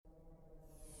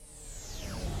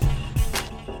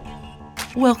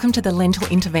Welcome to the Lentil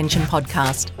Intervention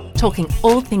Podcast, talking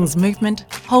all things movement,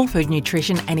 whole food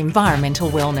nutrition and environmental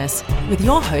wellness with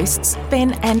your hosts,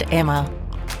 Ben and Emma.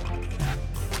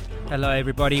 Hello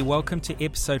everybody, welcome to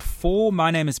episode 4. My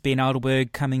name is Ben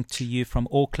Alderberg, coming to you from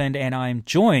Auckland, and I am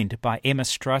joined by Emma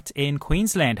Strutt in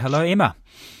Queensland. Hello Emma.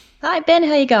 Hi Ben,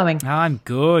 how are you going? I'm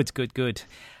good.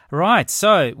 Right,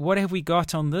 so what have we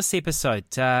got on this episode?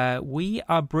 We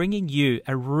are bringing you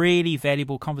a really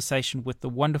valuable conversation with the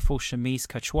wonderful Shamiz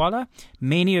Kachwalla.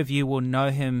 Many of you will know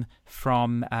him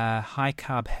from High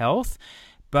Carb Health,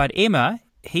 but Emma,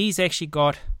 he's actually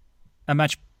got a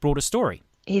much broader story.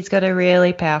 He's got a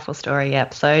really powerful story,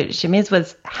 yep. So Shamiz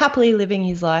was happily living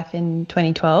his life in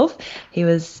 2012. He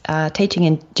was teaching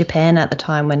in Japan at the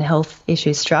time when health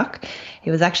issues struck. He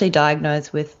was actually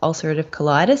diagnosed with ulcerative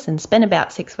colitis and spent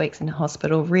about 6 weeks in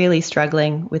hospital, really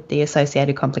struggling with the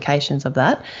associated complications of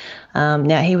that.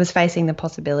 Now, he was facing the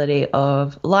possibility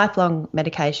of lifelong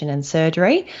medication and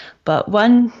surgery, but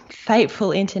one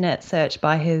fateful internet search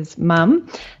by his mum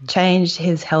changed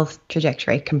his health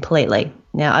trajectory completely.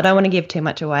 Now, I don't want to give too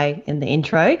much away in the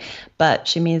intro, but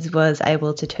Shamiz was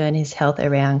able to turn his health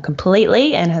around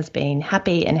completely and has been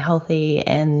happy and healthy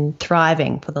and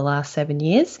thriving for the last 7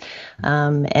 years.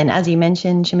 And as you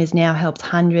mentioned, Shamiz now helps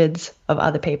hundreds of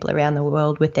other people around the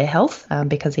world with their health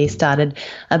because he started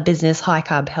a business, High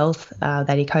Carb Health,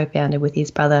 that he co-founded with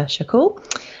his brother, Shakul.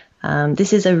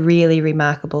 This is a really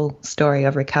remarkable story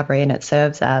of recovery, and it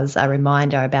serves as a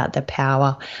reminder about the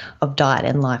power of diet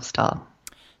and lifestyle.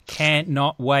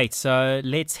 Cannot wait. So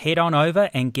let's head on over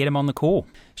and get him on the call.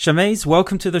 Shamiz,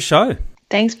 welcome to the show.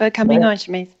 Thanks for coming on,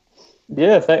 Shamiz.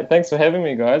 Yeah, thanks for having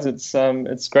me, guys.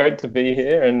 It's great to be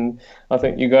here, and I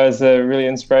think you guys are really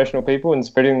inspirational people and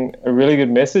spreading a really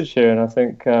good message here, and I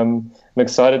think I'm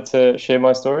excited to share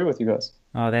my story with you guys.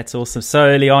 Oh, that's awesome. So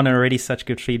early on and already such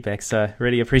good feedback, so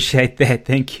really appreciate that.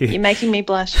 Thank you. You're making me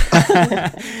blush.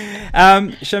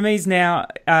 Shamiz, now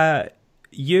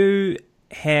you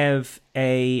have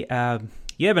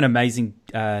an amazing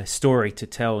story to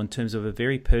tell in terms of a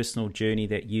very personal journey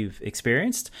that you've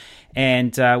experienced,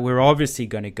 and we're obviously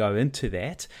going to go into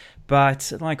that.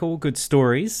 But like all good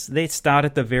stories, let's start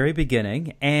at the very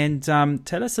beginning and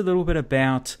tell us a little bit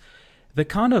about the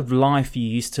kind of life you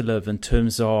used to live in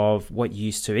terms of what you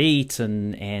used to eat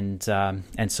and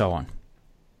so on.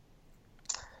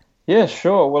 Yeah,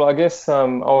 sure. Well, I guess I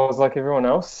was like everyone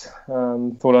else.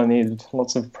 Thought I needed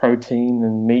lots of protein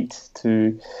and meat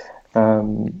to,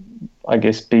 I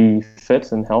guess, be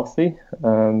fit and healthy.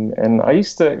 And I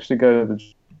used to actually go to the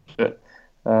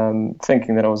gym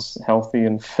thinking that I was healthy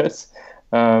and fit.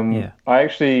 I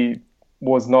actually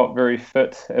was not very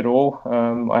fit at all.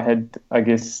 I had, I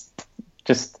guess,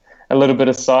 just a little bit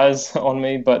of size on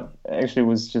me, but actually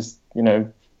was just,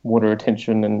 water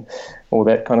retention and all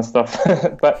that kind of stuff.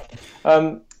 But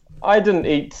I didn't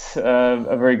eat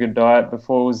a very good diet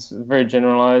before. It was very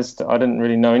generalized. I didn't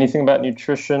really know anything about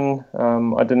nutrition.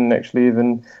 I didn't actually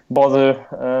even bother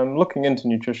looking into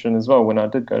nutrition as well when I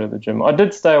did go to the gym. I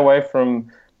did stay away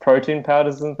from protein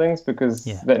powders and things because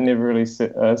that never really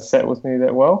sat with me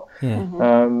that well.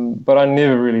 But I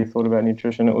never really thought about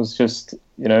nutrition. It was just,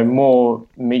 more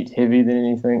meat heavy than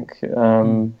anything.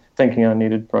 Thinking I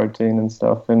needed protein and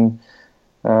stuff, and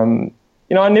I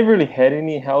never really had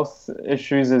any health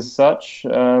issues as such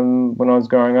when I was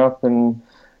growing up, and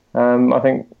I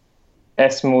think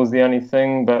asthma was the only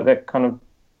thing, but that kind of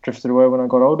drifted away when I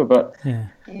got older. But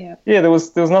there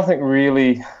was nothing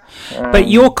really. But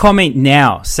your comment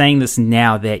now, saying this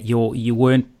now, that you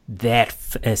weren't that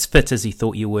as fit as you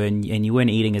thought you were, and you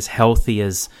weren't eating as healthy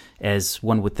as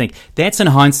one would think. That's in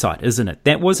hindsight, isn't it?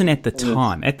 That wasn't at the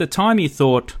time. At the time, you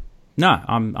thought, no,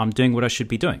 I'm doing what I should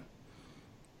be doing.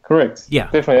 Correct. Yeah,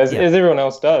 definitely. As everyone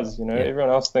else does, everyone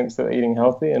else thinks they're eating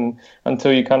healthy, and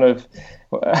until you kind of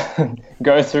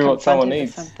go through what someone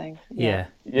eats. Until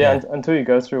you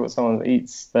go through what someone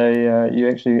eats, you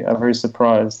actually are very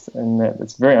surprised, and that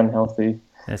it's very unhealthy.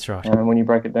 That's right. When you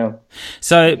break it down.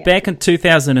 So back in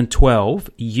 2012,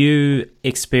 you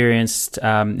experienced,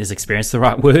 is experience the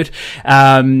right word,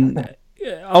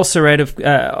 ulcerative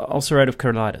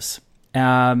colitis.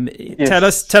 Tell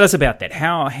us about that.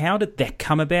 How did that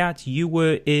come about? You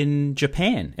were in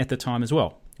Japan at the time as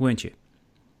well, weren't you?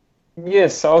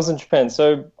 Yes, I was in Japan.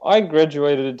 So I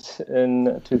graduated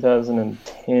in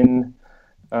 2010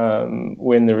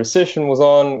 when the recession was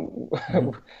on.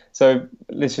 So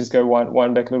let's just go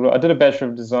wind back a little bit. I did a Bachelor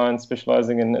of Design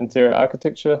specializing in interior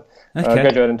architecture. I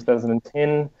graduated in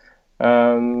 2010.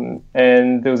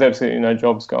 And there was absolutely no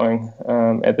jobs going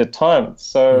at that time.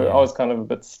 So I was kind of a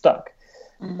bit stuck.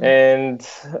 And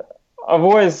I've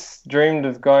always dreamed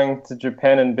of going to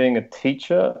Japan and being a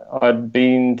teacher. I'd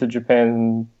been to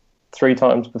Japan 3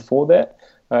 times before that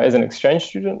as an exchange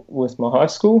student with my high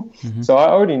school. Mm-hmm. So I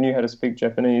already knew how to speak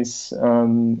Japanese,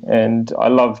 and I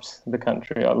loved the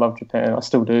country. I love Japan. I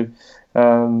still do.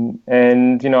 And,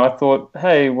 I thought,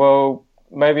 hey, well,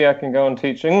 maybe I can go and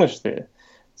teach English there.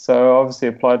 So I obviously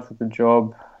applied for the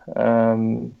job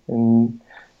in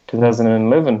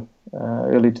 2011,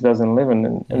 early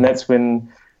 2011, and that's when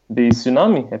the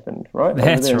tsunami happened, right?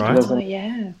 That's right. Oh,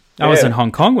 yeah. I was in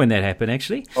Hong Kong when that happened,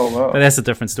 actually. Oh, wow. But that's a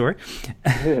different story.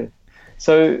 Yeah.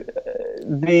 So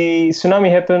the tsunami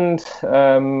happened.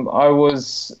 I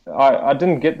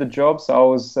didn't get the job, so I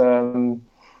was,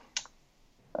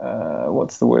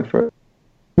 what's the word for it?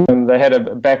 They had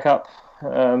a backup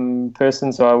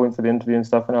person, so I went for the interview and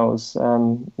stuff, and I was,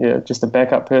 just a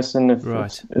backup person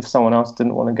if someone else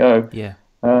didn't want to go. Yeah.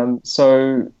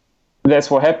 So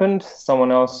that's what happened.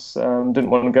 Someone else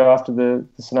didn't want to go after the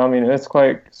tsunami and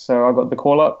earthquake, so I got the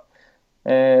call up.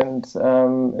 And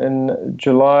in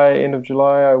July, end of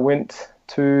July, I went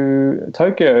to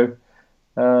Tokyo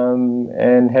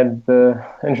and had the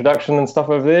introduction and stuff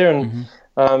over there,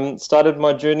 and started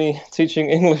my journey teaching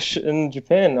English in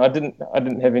Japan. I didn't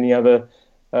have any other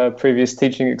previous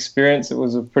teaching experience. It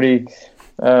was a pretty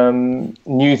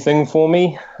new thing for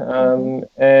me, and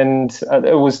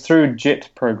it was through JET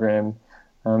program.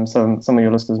 Some of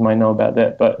your listeners may know about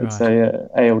that, but it's a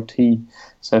ALT,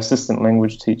 so assistant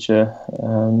language teacher,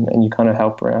 and you kind of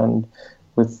help around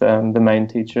with the main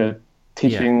teacher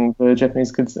teaching the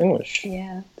Japanese kids English.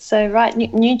 Yeah. So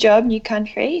new job, new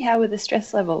country. How were the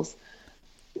stress levels?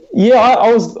 Yeah,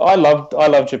 I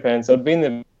loved Japan. So I'd been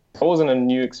there. It wasn't a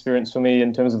new experience for me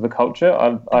in terms of the culture.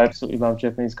 I absolutely love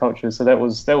Japanese culture, so that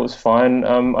was fine.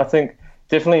 I think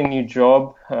definitely a new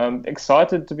job.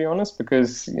 Excited, to be honest,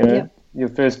 because your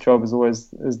first job is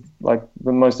like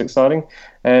the most exciting,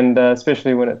 and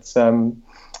especially when it's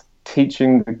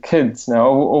teaching the kids. Now,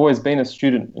 I've always been a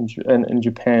student in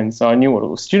Japan, so I knew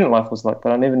what student life was like,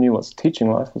 but I never knew what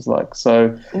teaching life was like.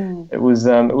 So it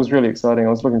was really exciting. I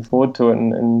was looking forward to it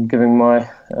and giving my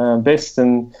best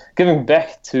and giving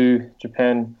back to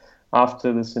Japan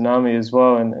after the tsunami as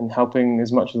well, and helping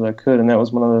as much as I could. And that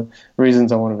was one of the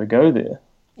reasons I wanted to go there.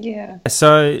 Yeah.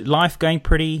 So life going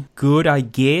pretty good, I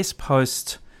guess,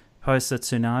 post the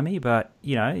tsunami, but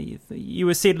you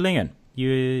were settling in.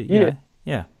 You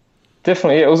know.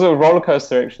 Definitely, it was a roller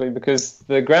coaster actually, because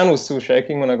the ground was still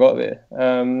shaking when I got there.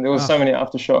 There was so many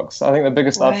aftershocks. I think the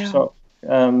biggest aftershock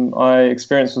I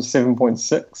experienced was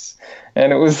 7.6,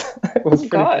 and it was pretty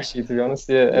freaky, to be honest.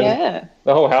 Yeah, and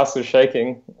the whole house was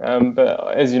shaking.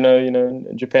 But as you know,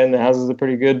 in Japan the houses are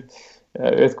pretty good,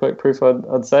 earthquake proof,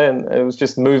 I'd say, and it was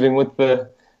just moving with the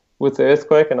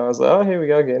earthquake, and I was like, oh, here we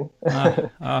go again.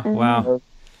 Wow.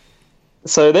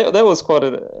 So that was quite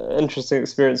an interesting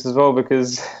experience as well,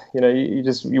 because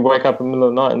you wake up in the middle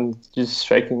of the night and just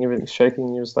shaking, everything's shaking,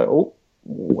 and you're just like, oh,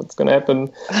 what's going to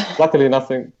happen? Luckily,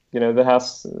 nothing. The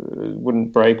house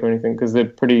wouldn't break or anything, because they're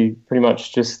pretty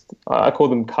much just, I call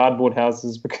them cardboard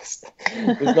houses, because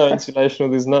there's no insulation, or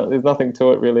there's nothing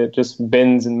to it really. It just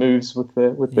bends and moves with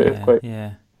the earthquake.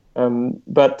 Yeah.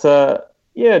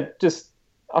 Just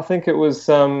I think it was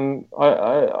I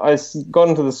got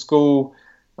into the school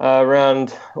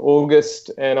around August,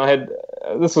 and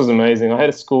this was amazing. I had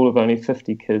a school of only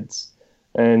 50 kids,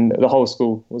 and the whole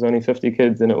school was only 50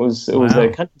 kids, and it was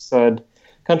a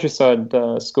countryside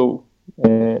school,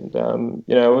 and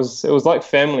it was like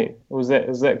family. It was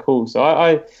that cool. So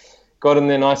I got in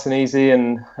there nice and easy,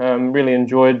 and really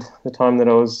enjoyed the time that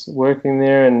I was working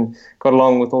there, and got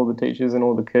along with all the teachers and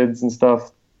all the kids and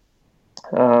stuff,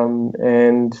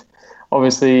 and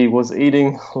obviously was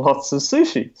eating lots of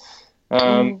sushi.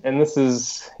 And this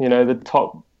is, the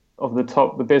top of the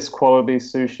top, the best quality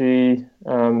sushi.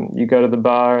 You go to the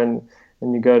bar and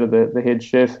you go to the head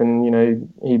chef, and,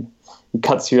 he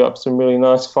cuts you up some really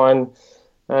nice fine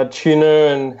tuna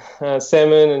and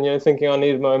salmon, and, thinking I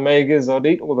needed my omegas, I'd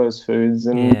eat all those foods.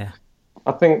 And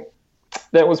I think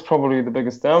that was probably the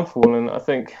biggest downfall. And I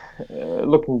think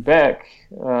looking back,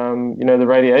 the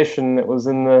radiation that was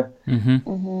in the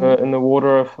in the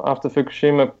water after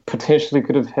Fukushima potentially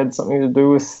could have had something to do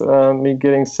with me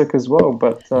getting sick as well.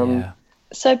 But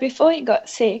So before you got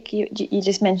sick, you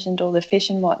just mentioned all the fish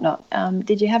and whatnot.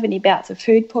 Did you have any bouts of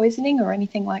food poisoning or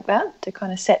anything like that to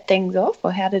kind of set things off,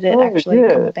 or how did it actually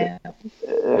come about?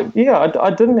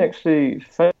 I didn't actually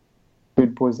face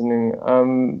food poisoning.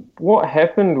 What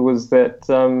happened was that,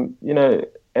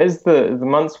 as the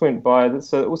months went by,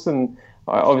 so it was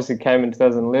I obviously came in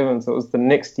 2011, so it was the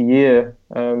next year,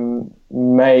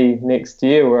 May next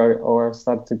year, where I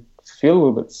started to feel a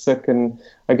little bit sick and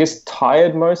I guess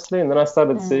tired mostly. And then I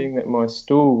started seeing that my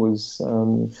stool was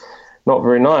not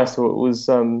very nice, or it was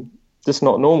just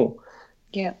not normal.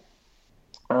 Yeah.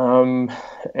 And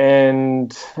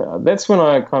that's when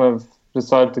I kind of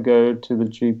decided to go to the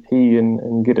GP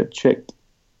and get it checked.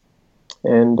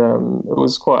 And it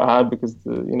was quite hard because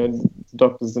the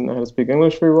doctors didn't know how to speak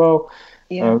English very well.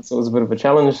 Yeah. So it was a bit of a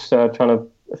challenge trying to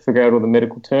figure out all the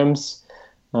medical terms.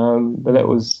 But that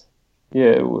was,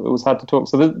 it was hard to talk.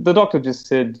 So the doctor just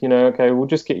said, okay, we'll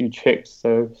just get you checked.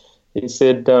 So he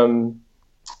said,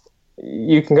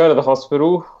 you can go to the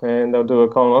hospital and they'll do a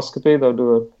colonoscopy. They'll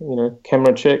do a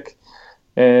camera check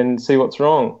and see what's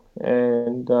wrong.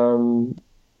 And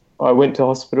I went to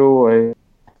hospital. I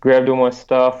grabbed all my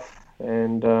stuff.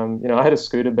 And, I had a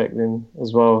scooter back then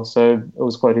as well, so it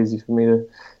was quite easy for me to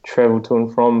travel to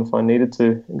and from if I needed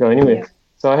to go anywhere. Yeah.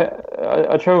 So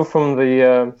I travelled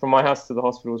from my house to the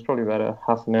hospital. It was probably about a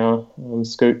half an hour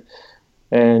scoot.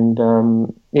 And,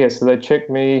 so they checked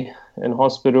me in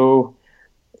hospital,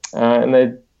 and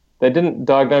they didn't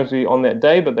diagnose me on that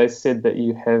day, but they said that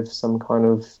you have some kind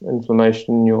of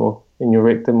inflammation in your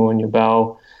rectum or in your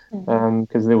bowel,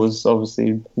 because there was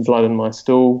obviously blood in my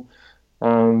stool.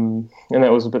 And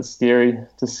that was a bit scary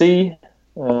to see.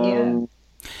 And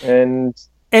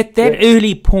at that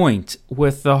early point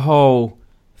with the whole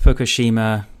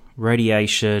Fukushima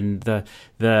radiation, the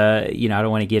I don't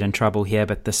want to get in trouble here,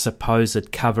 but the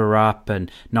supposed cover up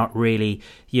and not really,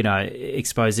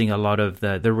 exposing a lot of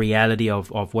the reality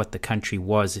of what the country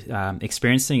was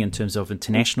experiencing in terms of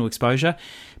international exposure.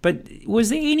 But was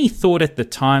there any thought at the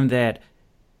time that,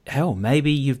 hell,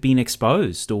 maybe you've been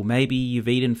exposed, or maybe you've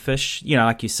eaten fish,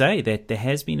 like you say, that there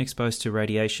has been exposed to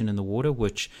radiation in the water,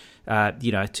 which,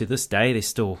 to this day, there's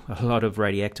still a lot of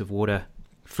radioactive water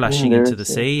flushing into the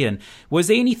sea. And was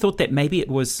there any thought that maybe it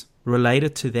was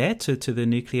related to that, to the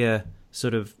nuclear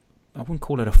sort of, I wouldn't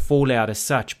call it a fallout as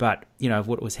such, but, of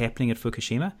what was happening at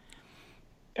Fukushima?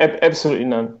 Absolutely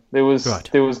none. There was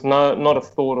not a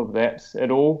thought of that at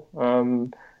all.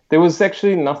 There was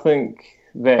actually nothing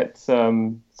that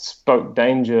spoke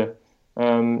danger.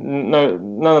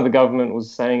 None of the government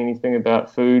was saying anything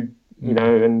about food,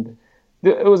 and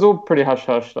it was all pretty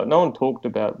hush-hush. Like, no one talked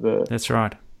about the That's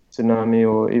right. tsunami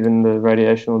or even the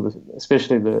radiation, or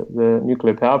especially the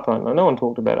nuclear power plant. No one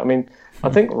talked about it. I mean, I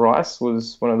think rice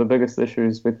was one of the biggest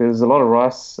issues because a lot of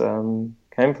rice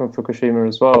came from Fukushima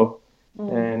as well,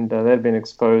 and they'd been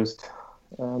exposed.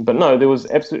 But no, there was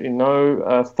absolutely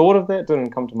no thought of that.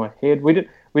 Didn't come to my head. We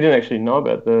didn't actually know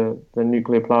about the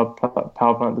nuclear power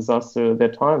plant disaster at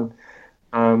that time.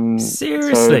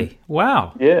 Seriously? So,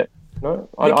 wow. Yeah. No.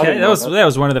 Okay, that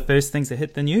was one of the first things that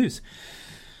hit the news.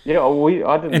 Yeah,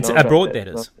 I didn't know abroad, about that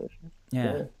is.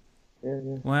 Yeah. Yeah.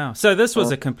 Wow. So this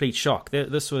was a complete shock.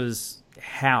 This was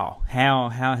how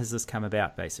has this come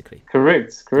about, basically?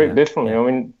 Correct, definitely. I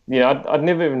mean, I'd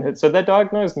never even heard. So they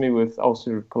diagnosed me with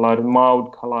ulcerative colitis,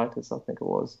 mild colitis, I think it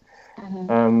was,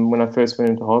 when I first went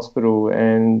into hospital.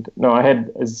 And no, I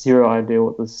had zero idea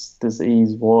what this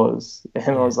disease was.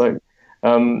 And I was like,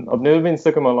 I've never been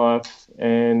sick in my life,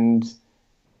 and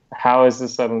how has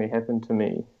this suddenly happened to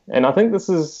me? And I think this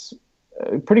is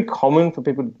pretty common for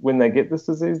people when they get this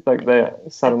disease. Like, they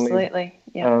suddenly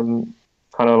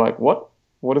kind of like,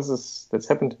 what is this that's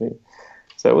happened to me?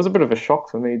 So it was a bit of a shock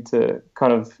for me to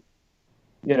kind of,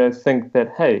 think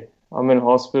that, hey, I'm in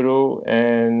hospital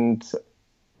and,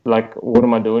 like, what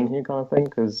am I doing here, kind of thing,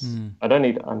 because I don't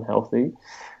eat unhealthy,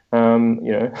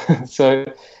 So,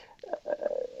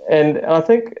 and I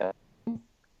think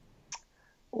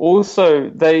also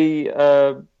they,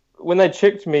 when they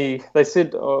checked me, they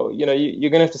said, oh, you're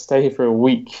going to have to stay here for a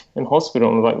week in hospital.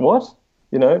 And I was like, what?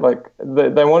 Like,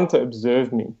 they wanted to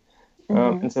observe me.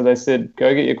 And so they said,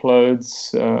 go get your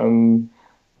clothes,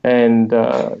 and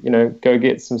go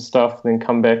get some stuff, and then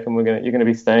come back, and you're going to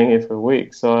be staying here for a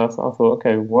week. So I thought,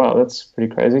 okay, wow, that's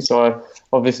pretty crazy. So I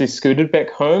obviously scooted back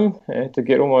home. I had to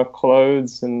get all my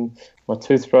clothes and my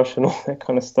toothbrush and all that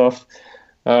kind of stuff.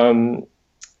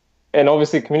 And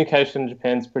obviously communication in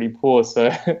Japan's pretty poor,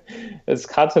 so it's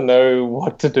hard to know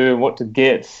what to do and what to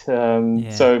get.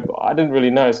 So I didn't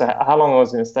really know. So how long I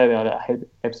was going to stay there, I had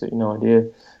absolutely no idea.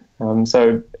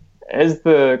 So as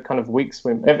the kind of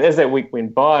as that week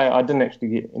went by, I didn't actually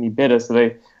get any better.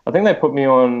 So I think they put me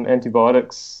on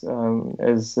antibiotics,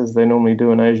 as they normally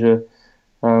do in Asia,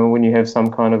 when you have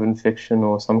some kind of infection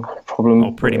or some kind of problem.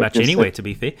 Or pretty much anywhere, to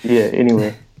be fair. Yeah,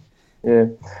 anywhere. Yeah.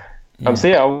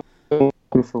 So I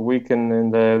was for a week,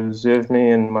 and they observed me,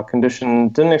 and my condition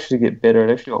didn't actually get better.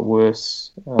 It actually got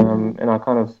worse. And I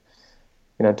kind of,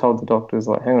 told the doctors,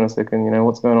 like, hang on a second,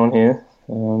 what's going on here?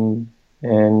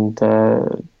 And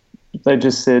they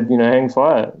just said, hang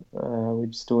fire.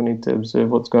 We still need to observe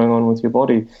what's going on with your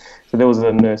body. So there was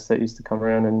a nurse that used to come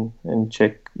around and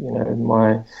check,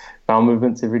 my bowel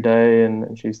movements every day,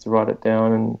 and she used to write it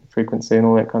down and frequency and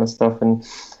all that kind of stuff. And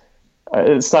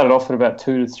it started off at about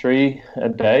 2 to 3 a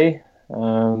day,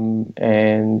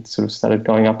 and sort of started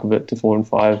going up a bit to 4 and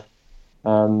 5.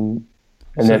 And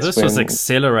so this was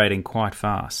accelerating quite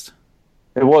fast.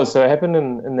 It was. So it happened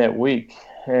in that week.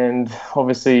 And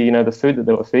obviously, the food that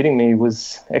they were feeding me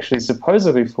was actually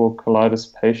supposedly for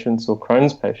colitis patients or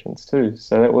Crohn's patients too.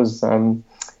 So that was, it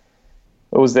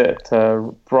was that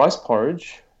rice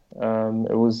porridge.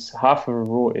 It was half of a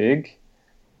raw egg,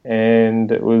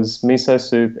 and it was miso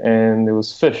soup, and there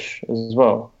was fish as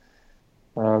well.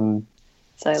 So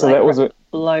like that was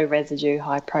low residue,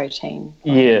 high protein.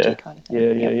 Yeah, kind of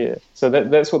thing. Yeah. So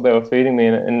that's what they were feeding me,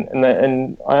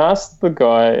 and I asked the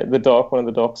doc, one of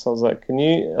the docs, I was like, can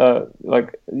you how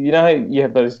you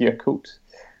have those Yakult?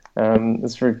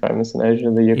 It's very famous in Asia,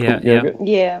 the Yakult yogurt.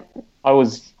 Yeah. I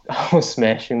was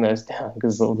smashing those down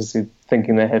because obviously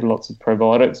thinking they had lots of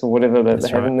probiotics or whatever that they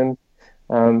have in them.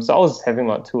 So I was having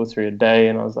like 2 or 3 a day,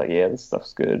 and I was like, yeah, this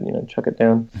stuff's good, chuck it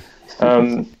down.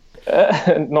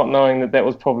 Not knowing that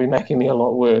was probably making me a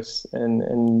lot worse,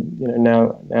 and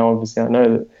now obviously I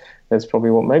know that that's probably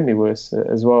what made me worse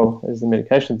as well as the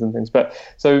medications and things. But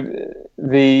so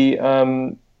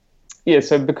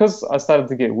so because I started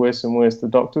to get worse and worse, the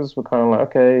doctors were kind of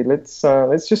like, okay, let's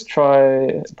just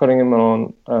try putting him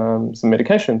on some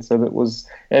medication. So that was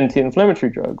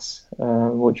anti-inflammatory drugs,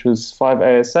 which was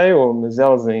 5-ASA or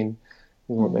mesalazine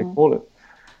is what they call it.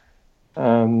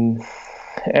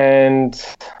 And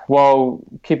while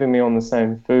keeping me on the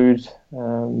same food,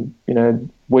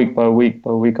 week by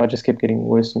week, I just kept getting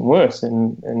worse and worse.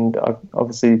 And I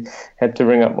obviously had to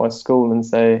ring up my school and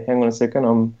say, hang on a second,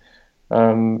 I'm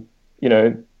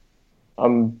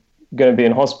going to be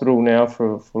in hospital now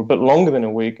for a bit longer than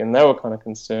a week. And they were kind of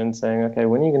concerned, saying, okay,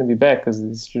 when are you going to be back? Because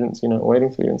the students,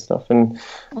 waiting for you and stuff. And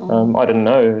I didn't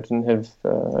know. I didn't have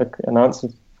an answer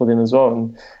for them as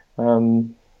well.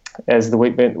 And as the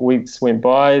weeks went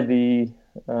by, the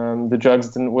drugs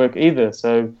didn't work either.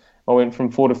 So I went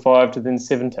from 4 to 5 to then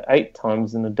 7 to 8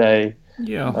 times in a day.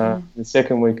 Yeah. The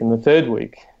second week and the third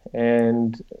week,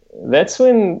 and that's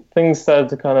when things started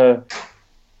to kind of,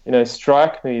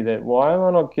 strike me that why am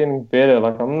I not getting better?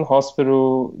 Like, I'm in the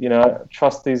hospital, I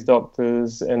trust these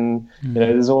doctors, and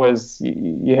there's always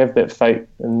you have that faith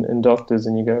in doctors,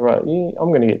 and you go, right, I'm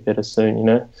going to get better soon,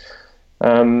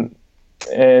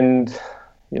 and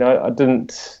I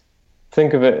didn't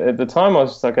think of it at the time. I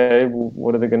was just like, okay, well,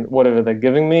 whatever they're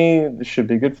giving me, this should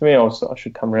be good for me. I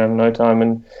should come around in no time.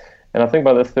 And I think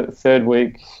by the third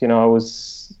week, I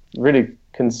was really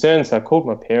concerned. So I called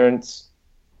my parents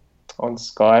on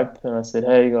Skype, and I said,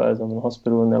 hey guys, I'm in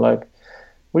hospital. And they're like,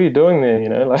 what are you doing there?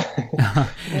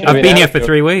 I've been here for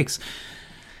 3 weeks.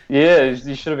 Yeah,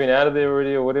 you should have been out of there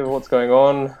already, or whatever. What's going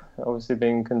on? Obviously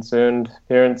being concerned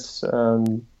parents,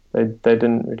 They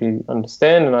didn't really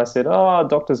understand, and I said,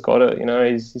 doctor's got it,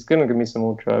 he's going to give me some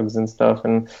more drugs and stuff,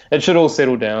 and it should all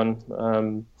settle down.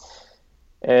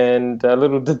 And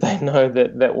little did they know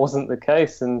that wasn't the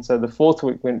case. And so the fourth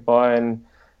week went by, and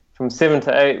from 7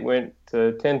 to 8 went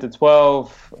to 10 to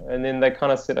 12, and then they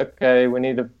kind of said, okay, we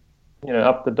need to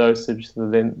up the dosage. So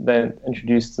then they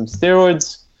introduced some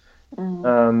steroids,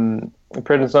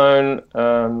 prednisone,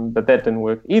 but that didn't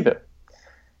work either.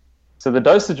 So the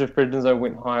dosage of prednisone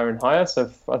went higher and higher.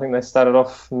 So I think they started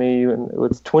off me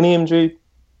with 20 mg,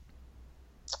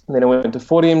 and then I went to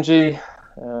 40 mg,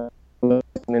 and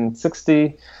then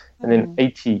 60, and then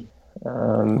 80.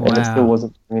 And it still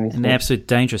wasn't doing anything. An absolute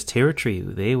dangerous territory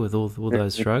there with all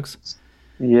those drugs.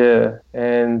 Yeah,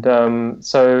 and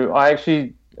so I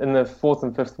actually, in the 4th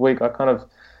and 5th week, I kind of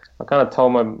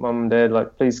told my mum and dad,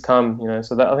 like, please come,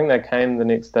 So I think they came the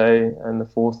next day, and the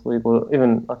 4th week, or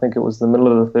even I think it was the middle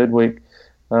of the 3rd week,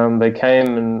 they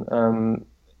came, and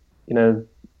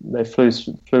they flew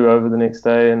over the next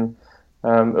day, and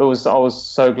I was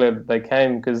so glad they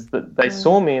came, because they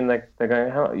saw me, and they're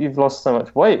going, you've lost so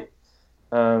much weight,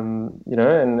 and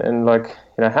like,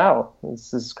 how?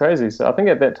 This is crazy. So I think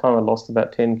at that time I lost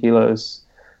about 10 kilos.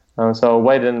 So I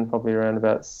weighed in probably around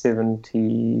about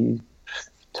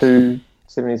 72,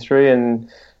 73, and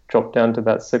dropped down to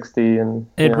about 60. And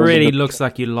it really looks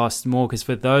like you lost more, because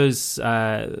for those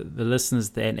the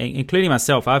listeners that, including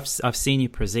myself, I've seen you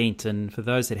present, and for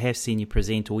those that have seen you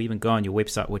present or even go on your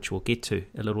website, which we'll get to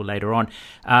a little later on,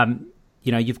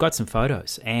 you've got some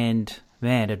photos, and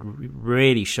man, it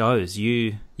really shows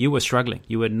you were struggling.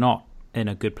 You were not in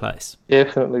a good place.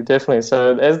 Definitely.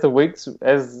 So as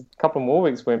a couple more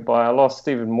weeks went by, I lost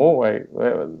even more weight.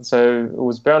 So it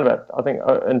was around about, I think,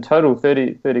 in total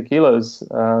 30 kilos.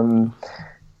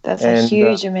 That's a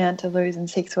huge amount to lose in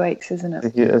 6 weeks, isn't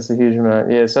it? It's a huge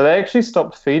amount, yeah. So they actually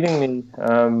stopped feeding me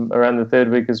around the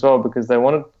 3rd week as well, because they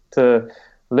wanted to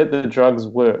let the drugs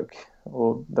work,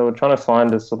 or they were trying to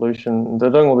find a solution.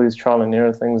 They're doing all these trial and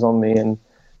error things on me, and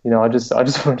I just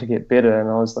wanted to get better, and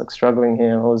I was like struggling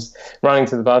here. I was running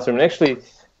to the bathroom, and actually,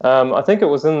 I think it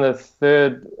was in the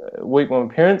 3rd week when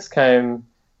my parents came.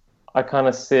 I kind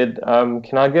of said,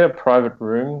 "Can I get a private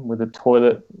room with a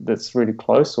toilet that's really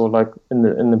close, or like in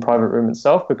the private room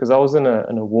itself?" Because I was in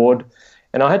a ward,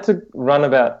 and I had to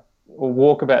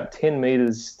walk about 10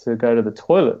 meters to go to the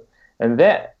toilet, and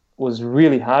that was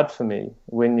really hard for me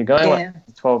when you're going like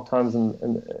 12 times,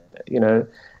 and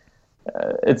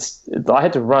I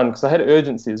had to run because I had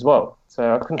urgency as well,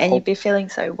 so I couldn't. And you'd be feeling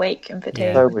so weak and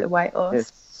fatigued with the weight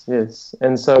loss. Yes.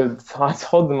 And so I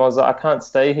told them, I was like, I can't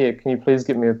stay here. Can you please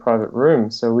get me a private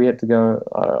room? So we had to go.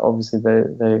 Obviously,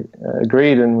 they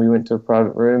agreed, and we went to a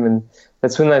private room, and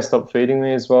that's when they stopped feeding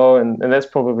me as well. And that's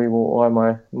probably why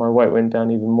my weight went down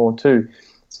even more too.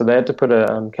 So they had to put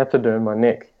a catheter in my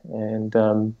neck, and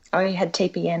you had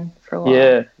TPN for a while.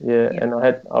 Yeah. And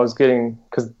I was getting,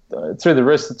 because through the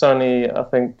wrist it's only, I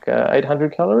think,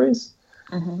 800 calories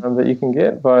that you can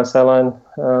get by a saline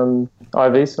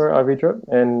IV drip,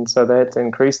 and so they had to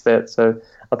increase that. So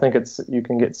I think you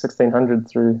can get 1600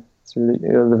 through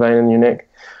the vein in your neck,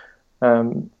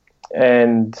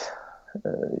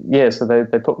 so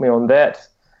they put me on that.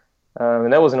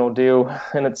 And that was an ordeal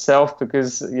in itself,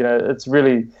 because it's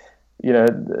really,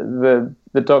 the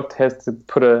doctor has to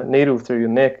put a needle through your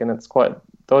neck, and it's quite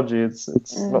dodgy. It's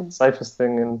not the safest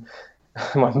thing. And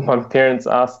my parents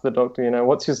asked the doctor,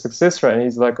 what's your success rate? And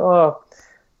he's like, about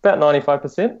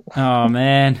 95%. Oh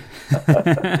man!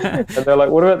 And they're like,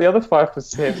 what about the other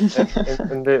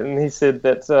 5%? And he said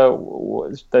that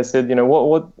they said,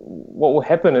 what will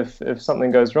happen if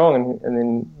something goes wrong? And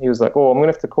then he was like, I'm going to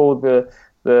have to call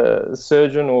the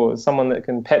surgeon or someone that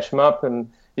can patch him up,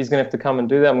 and he's going to have to come and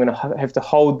do that. I'm going to have to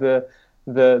hold the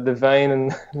vein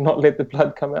and not let the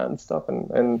blood come out and stuff.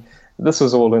 And this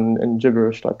was all in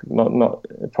gibberish, like not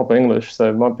proper English.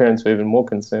 So my parents were even more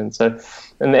concerned. So,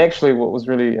 and actually, what was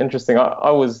really interesting,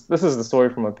 this is the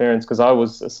story from my parents, because I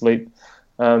was asleep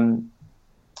when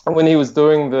he was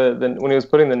doing when he was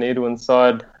putting the needle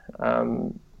inside.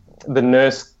 The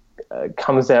nurse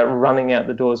comes out running out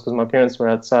the doors, because my parents were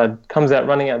outside, comes out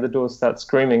running out the doors, starts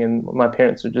screaming, and my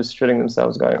parents were just shitting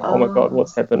themselves going, oh my God,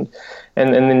 what's happened?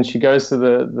 And then she goes to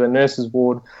the nurse's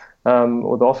ward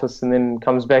or the office, and then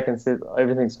comes back and says,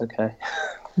 everything's okay.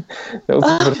 That was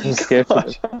a bit of a scare for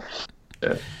them.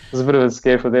 Yeah, it was a bit of a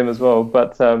scare for them as well.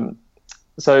 But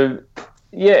so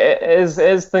yeah,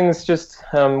 as things just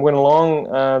went along,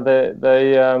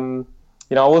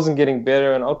 I wasn't getting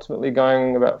better, and ultimately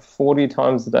going about 40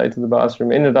 times a day to the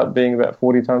bathroom, ended up being about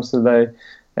 40 times a day.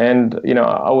 And,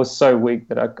 I was so weak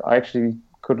that I actually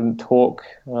couldn't talk.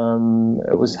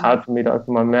 It was hard for me to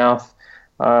open my mouth.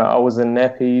 I was in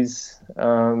nappies,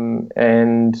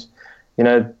 and,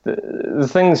 the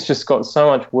things just got so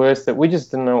much worse that we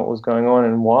just didn't know what was going on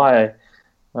and why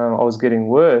I was getting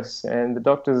worse. And the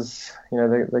doctors,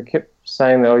 they kept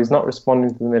saying that, he's not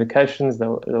responding to the medications,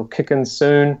 they'll kick in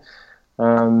soon.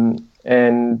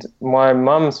 And my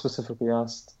mum specifically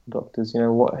asked the doctors,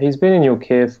 he's been in your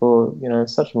care for,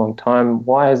 such a long time.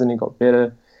 Why hasn't he got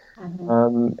better?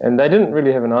 And they didn't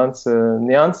really have an answer. And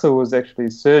the answer was actually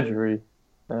surgery.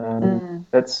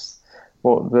 That's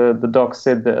what the doc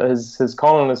said, that his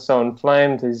colon is so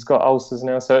inflamed, he's got ulcers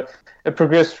now. So it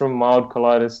progressed from mild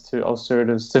colitis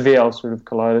to severe ulcerative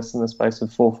colitis in the space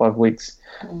of 4 or 5 weeks.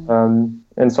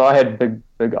 And so I had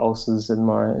big ulcers in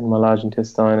my large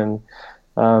intestine,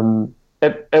 and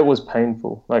it was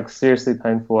painful, like seriously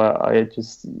painful.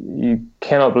 You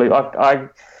cannot believe.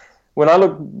 When I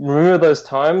remember those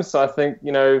times, I think,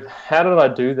 how did I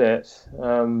do that?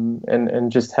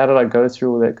 And just how did I go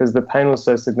through all that? Because the pain was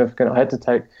so significant. I had to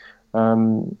take,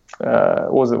 one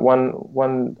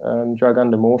drug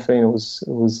under morphine. It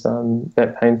was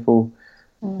that painful.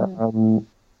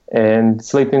 And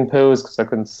sleeping pills, because I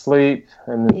couldn't sleep,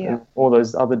 and all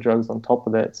those other drugs on top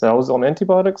of that. So I was on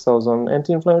antibiotics, I was on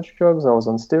anti-inflammatory drugs, I was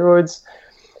on steroids,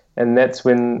 and that's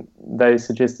when they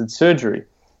suggested surgery.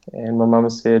 And my mum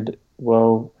said,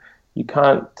 well, you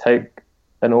can't take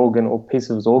an organ or piece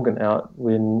of his organ out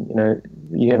when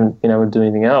you haven't been able to do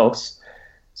anything else.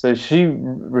 So she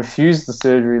refused the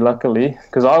surgery, luckily,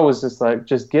 because I was just like,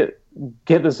 just get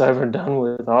this over and done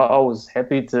with. I was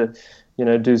happy to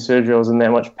do surgery. I was in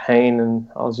that much pain and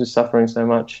I was just suffering so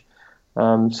much.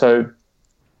 So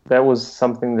that was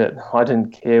something that I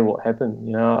didn't care what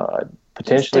happened. I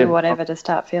potentially just do whatever to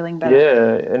start feeling better.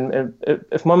 Yeah, and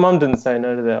if my mum didn't say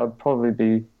no to that, I'd probably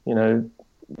be, in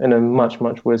a much,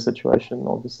 much worse situation,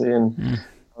 obviously. And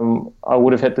I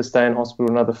would have had to stay in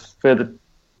hospital another further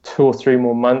 2 or 3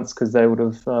 more months because they would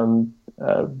have,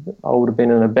 I would have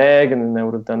been in a bag, and then they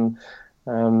would have done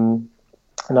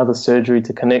another surgery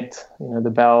to connect,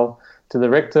 the bowel to the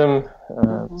rectum.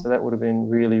 So that would have been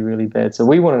really, really bad. So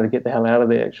we wanted to get the hell out of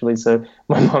there, actually. So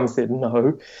my mum said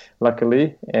no,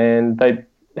 luckily. And they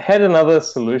had another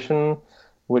solution,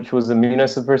 which was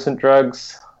immunosuppressant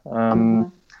drugs.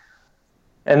 And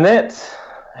that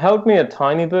helped me a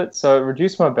tiny bit. So it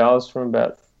reduced my bowels from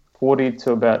about 40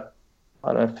 to about,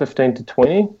 15 to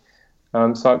 20.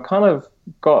 So I kind of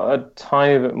got a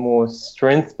tiny bit more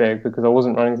strength back because I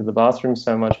wasn't running to the bathroom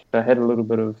so much. I had a little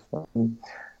bit of,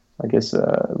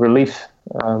 relief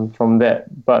from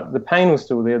that. But the pain was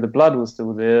still there, the blood was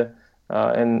still there,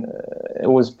 and it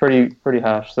was pretty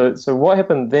harsh. So what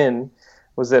happened then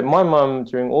was that my mum,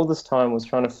 during all this time, was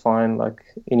trying to find like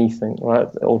anything, right,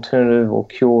 alternative or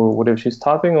cure or whatever. She was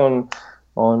typing on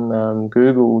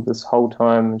Google this whole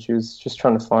time, and she was just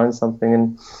trying to find something.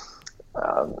 And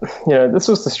this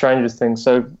was the strangest thing.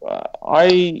 So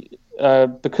I,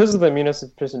 because of the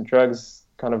immunosuppressant drugs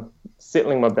kind of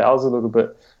settling my bowels a little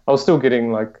bit, I was still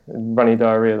getting like runny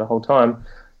diarrhea the whole time.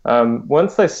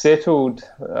 Once they settled,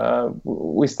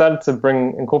 we started to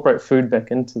incorporate food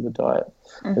back into the diet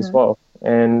as well.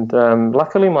 And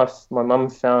luckily my mum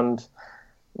found,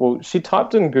 she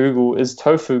typed in Google, is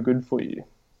tofu good for you?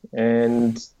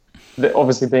 And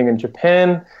obviously being in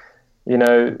Japan,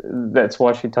 that's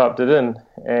why she typed it in.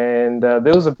 And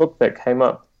there was a book that came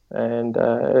up, and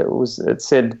it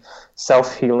said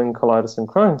Self-Healing Colitis and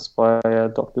Crohn's by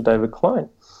Dr. David Klein.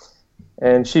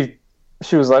 And she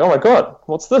was like, oh my God,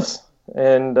 what's this?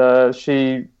 And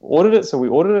she ordered it. So we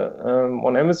ordered it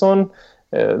on Amazon.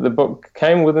 The book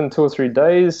came within 2 or 3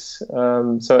 days.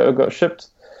 So it got shipped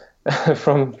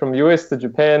from US to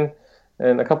Japan.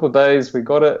 In a couple of days, we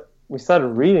got it. We started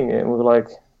reading it, and we were like,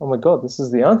 oh my God, this is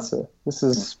the answer. This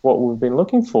is what we've been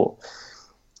looking for.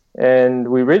 And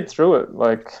we read through it,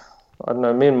 like, I don't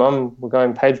know, me and Mum were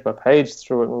going page by page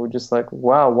through it, and we were just like,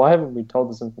 wow, why haven't we told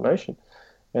this information?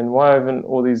 And why haven't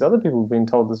all these other people been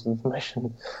told this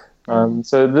information?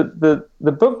 So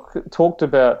the book talked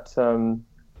about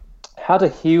how to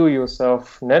heal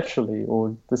yourself naturally,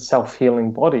 or the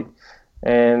self-healing body.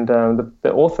 And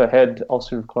the author had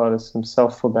ulcerative colitis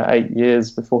himself for about 8 years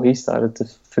before he started to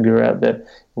figure out that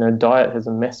diet has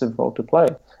a massive role to play.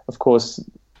 Of course,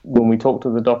 when we talk to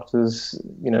the doctors,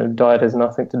 diet has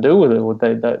nothing to do with it, or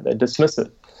they dismiss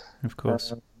it. Of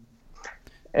course.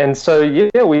 And so,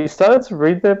 we started to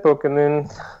read that book, and then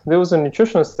there was a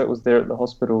nutritionist that was there at the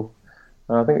hospital.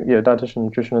 I think, dietitian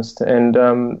nutritionist.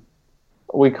 And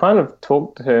we kind of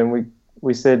talked to her, and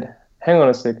we said, hang on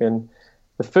a second,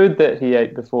 the food that he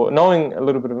ate before, knowing a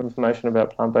little bit of information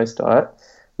about plant-based diet,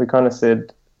 we kind of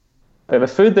said that the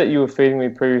food that you were feeding me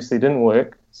previously didn't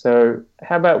work, so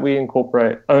how about we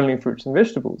incorporate only fruits and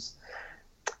vegetables?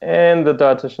 And the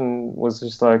dietitian was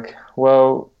just like,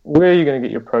 well, where are you going to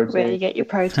get your protein? Where do you get your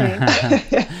protein?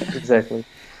 Exactly.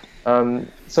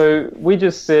 So we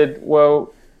just said,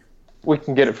 well, we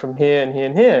can get it from here and here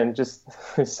and here, and just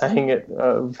saying it,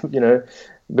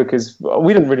 because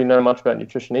we didn't really know much about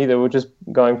nutrition either. We were just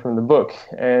going from the book.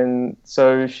 And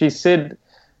so she said,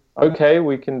 okay,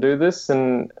 we can do this.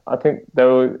 And I think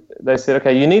they said,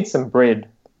 okay, you need some bread.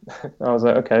 I was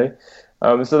like, okay.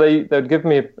 So they'd give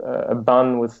me a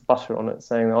bun with butter on it,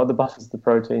 saying, oh, the butter's the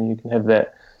protein, you can have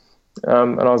that.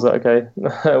 And I was like, okay,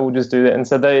 we'll just do that. And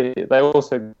so they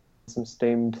also gave some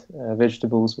steamed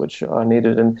vegetables, which I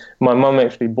needed. And my mum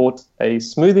actually bought a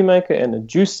smoothie maker and a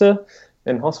juicer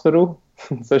in hospital.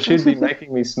 So she'd be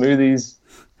making me smoothies.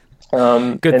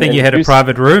 Good thing you had a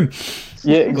private room.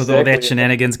 Yeah, exactly. With all that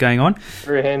shenanigans going on.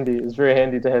 Very handy. It was very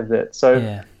handy to have that.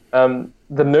 So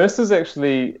the nurses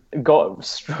actually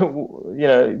got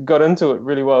into it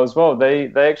really well as well.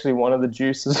 They actually wanted the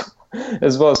juices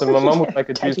as well. So my mum would make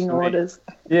a juice for orders.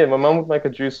 Me. Yeah, my mum would make a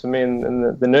juice for me,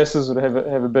 and the nurses would have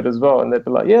a bit as well. And they'd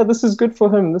be like, yeah, this is good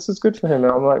for him. This is good for him.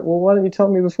 And I'm like, well, why didn't you tell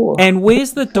me before? And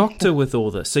where's the doctor with all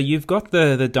this? So you've got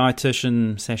the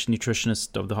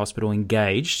dietitian/nutritionist of the hospital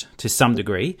engaged to some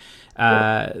degree.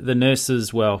 The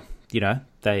nurses, well,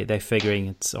 they're figuring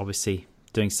it's obviously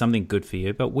doing something good for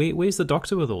you. But where's the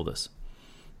doctor with all this?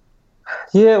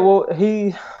 Yeah, well,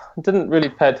 he didn't really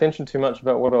pay attention too much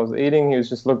about what I was eating. He was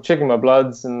just checking my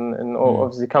bloods and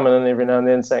obviously coming in every now and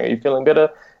then saying, are you feeling better?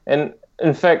 And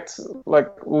in fact, like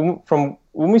from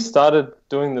when we started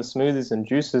doing the smoothies and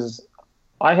juices,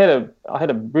 I had a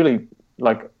really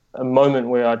like a moment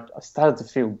where I started to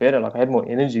feel better. Like I had more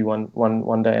energy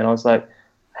one day, and I was like,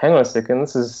 hang on a second,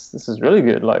 this is really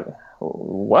good. Like,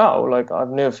 wow, like I've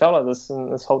never felt like this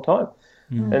in this whole time.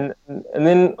 And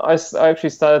then I actually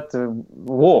started to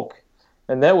walk,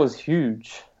 and that was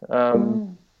huge.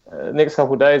 Next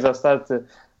couple of days,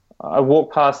 I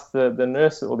walked past the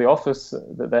nurse or the office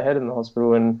that they had in the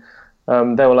hospital, and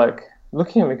they were like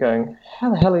looking at me going,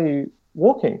 how the hell are you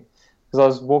walking? Because I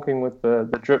was walking with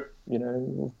the drip,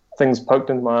 things poked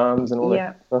into my arms and all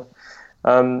that stuff.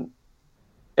 And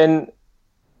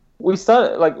we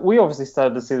obviously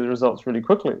started to see the results really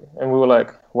quickly, and we were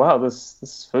like, wow,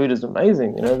 this food is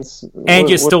amazing. And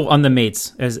you're still on the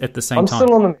meds at the same time. I'm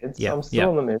still on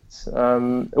the meds.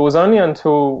 It was only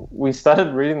until we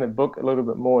started reading the book a little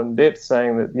bit more in depth,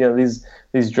 saying that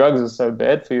these drugs are so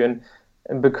bad for you, and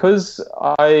because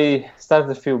I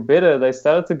started to feel better, they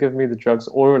started to give me the drugs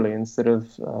orally instead of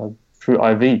through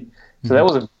IV. So that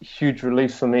was a huge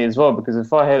relief for me as well, because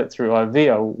if I had it through IV,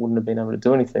 I wouldn't have been able to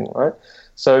do anything, right?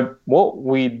 So what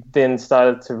we then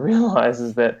started to realize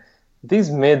is that these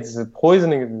meds are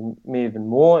poisoning me even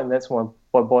more, and that's why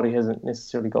my body hasn't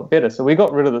necessarily got better. So we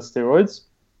got rid of the steroids.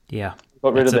 Yeah,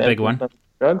 got rid that's of the a big one.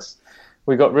 Drugs.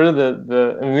 We got rid of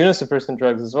the immunosuppressant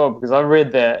drugs as well, because I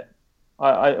read that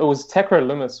it was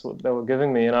tacrolimus what they were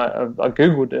giving me, and I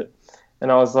Googled it,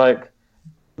 and I was like,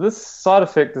 this side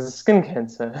effect is skin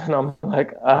cancer. And I'm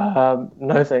like,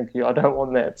 no, thank you. I don't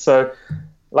want that. So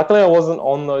luckily I wasn't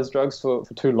on those drugs for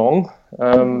too long.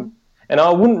 And I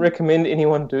wouldn't recommend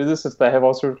anyone do this if they have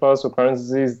ulcerative colitis or Crohn's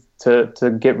disease to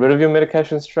get rid of your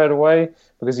medication straight away,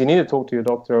 because you need to talk to your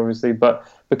doctor, obviously. But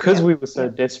because we were so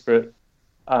desperate,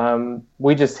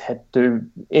 we just had to do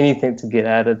anything to get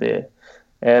out of there.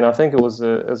 And I think it was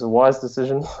a wise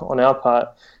decision on our part.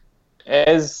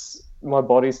 As my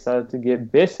body started to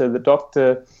get better, the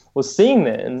doctor was seeing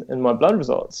that in my blood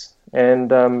results. And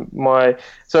throughout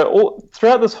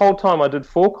this whole time, I did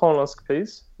 4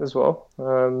 colonoscopies as well,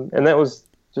 and that was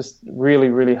just really,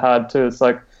 really hard too. It's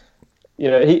like,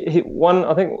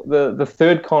 I think the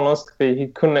third colonoscopy, he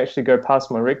couldn't actually go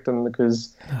past my rectum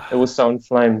because it was so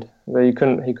inflamed that he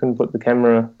couldn't put the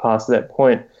camera past that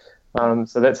point.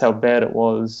 So that's how bad it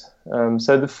was.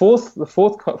 So the fourth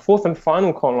and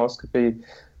final colonoscopy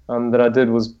that I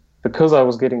did was because I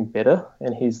was getting better,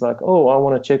 and he's like, oh, I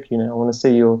want to check you now. I want to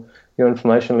see your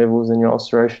inflammation levels and your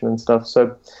ulceration and stuff.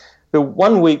 So the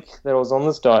 1 week that I was on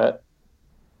this diet,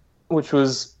 which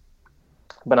was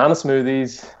banana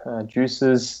smoothies,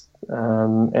 juices,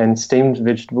 and steamed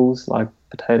vegetables like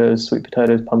potatoes, sweet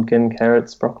potatoes, pumpkin,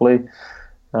 carrots, broccoli.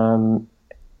 1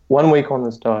 week on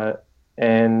this diet,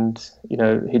 and he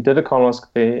did a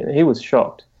colonoscopy, and he was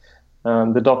shocked.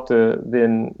 The doctor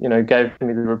then, gave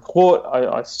me the report.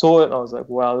 I saw it, and I was like,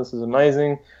 wow, this is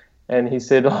amazing. And he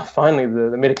said, oh, finally,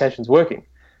 the medication's working.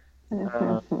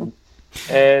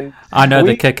 And I know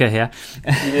the kicker here.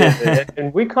 Yeah,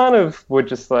 and we kind of were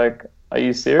just like, are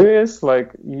you serious?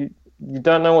 Like, you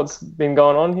don't know what's been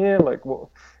going on here? Like, we've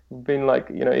been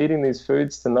like, eating these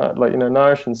foods to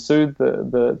nourish and soothe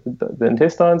the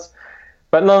intestines.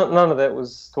 But none of that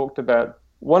was talked about.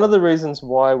 One of the reasons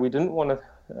why we didn't want to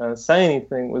say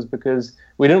anything was because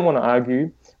we didn't want to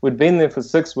argue. We'd been there for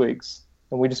 6 weeks,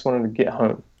 and we just wanted to get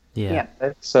home. Yeah.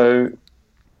 So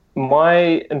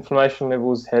my inflammation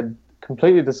levels had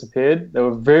completely disappeared. They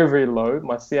were very, very low.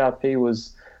 My CRP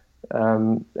was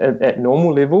at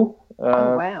normal level.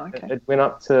 Oh, wow. Okay. It went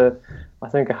up to, I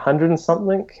think, 100 and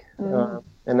something,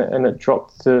 and it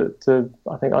dropped to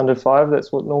I think under 5.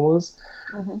 That's what normal is.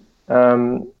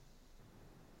 Mm-hmm.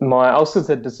 My ulcers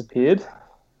had disappeared,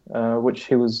 which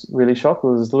he was really shocked.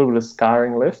 There was a little bit of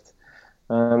scarring left,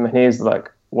 and he was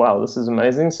like, wow, this is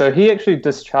amazing. So he actually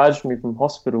discharged me from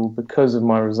hospital because of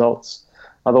my results.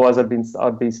 Otherwise,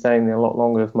 I'd be staying there a lot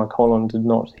longer if my colon did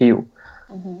not heal.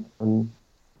 Mm-hmm.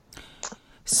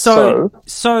 So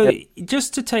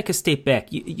just to take a step back,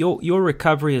 your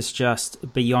recovery is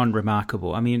just beyond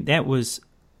remarkable. I mean, that was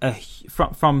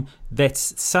from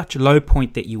that's such a low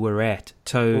point that you were at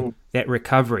to that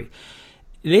recovery.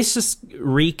 Let's just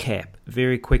recap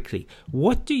very quickly.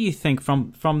 What do you think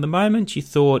from the moment you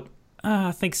thought,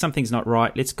 I think something's not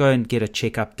right, let's go and get a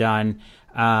checkup done,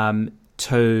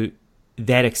 to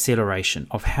that acceleration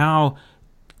of how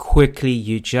quickly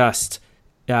you just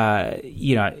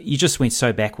you just went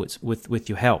so backwards with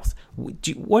your health?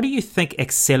 What do you think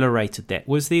accelerated that?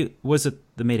 Was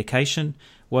it the medication?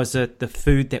 Was it the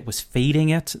food that was feeding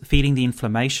the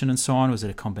inflammation and so on? Was it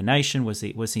a combination? Was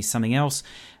there something else?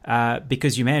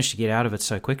 Because you managed to get out of it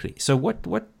so quickly. So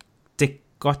what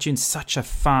got you in such a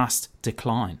fast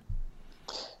decline?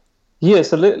 Yeah,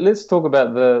 so let's talk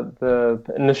about the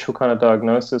initial kind of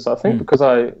diagnosis. I think because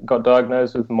I got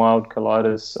diagnosed with mild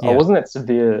colitis, I wasn't that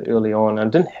severe early on. I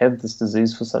didn't have this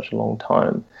disease for such a long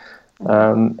time.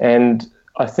 And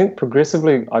I think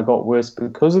progressively I got worse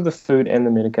because of the food and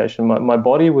the medication. My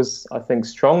body was, I think,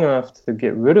 strong enough to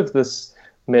get rid of this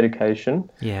medication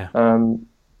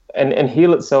and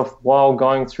heal itself while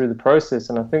going through the process.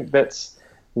 And I think that's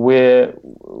where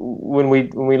when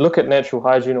we look at natural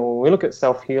hygiene or when we look at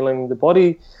self-healing, the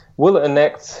body will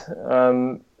enact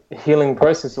healing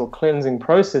process or cleansing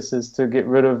processes to get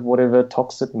rid of whatever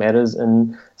toxic matters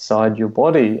inside your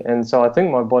body. And so I think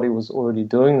my body was already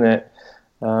doing that.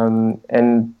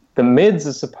 And the meds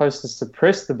are supposed to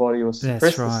suppress the body or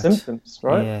suppress the symptoms,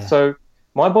 right? Yeah. So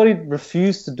my body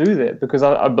refused to do that because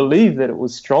I believed that it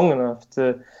was strong enough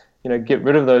to, get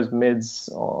rid of those meds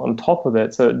on top of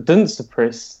that. So it didn't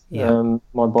suppress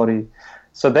my body.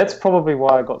 So that's probably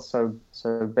why I got so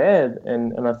bad.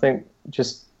 And I think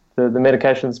just the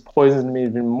medications poisoned me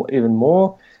even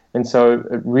more. And so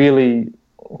it really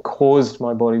caused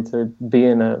my body to be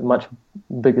in a much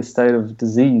bigger state of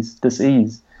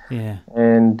disease. Yeah.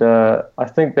 And I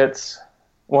think that's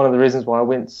one of the reasons why I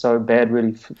went so bad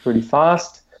really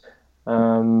fast,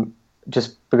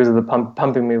 just because of the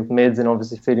pumping me with meds and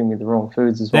obviously feeding me the wrong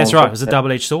foods as well. That's right. It was a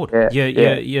double-edged sword.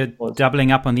 You're was.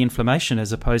 doubling up on the inflammation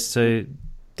as opposed to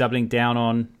doubling down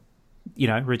on,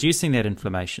 reducing that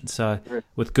inflammation. So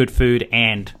with good food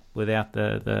and without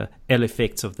the ill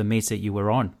effects of the meds that you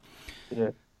were on. Yeah.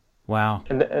 Wow.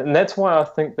 And that's why I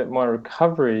think that my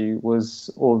recovery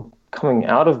or coming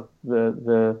out of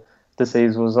the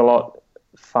disease was a lot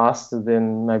faster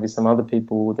than maybe some other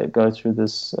people that go through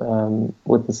this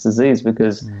with this disease,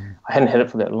 because I hadn't had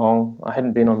it for that long. I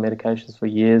hadn't been on medications for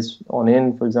years on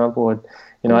end, for example.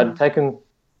 I'd taken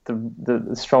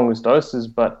the strongest doses,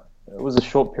 but it was a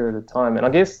short period of time. And I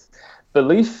guess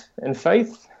belief and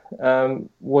faith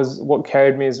was what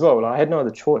carried me as well. I had no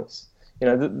other choice.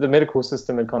 The medical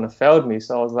system had kind of failed me,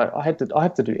 so I was like, I have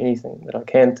to do anything that I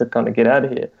can to kind of get out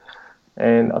of here.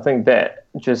 And I think that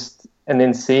and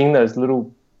then seeing those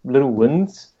little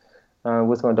wins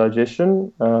with my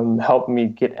digestion helped me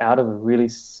get out of a really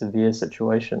severe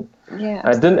situation. Yeah,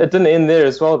 it didn't end there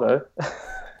as well though.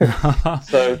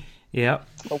 So yeah,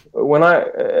 when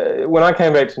I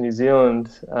came back to New Zealand,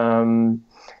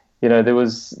 there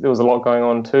was a lot going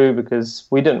on too, because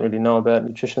we didn't really know about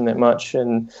nutrition that much,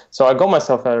 and so I got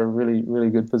myself out of a really, really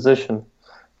good position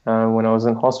when I was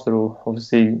in hospital.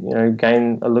 Obviously,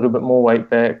 gained a little bit more weight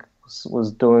back,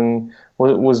 was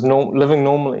living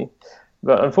normally.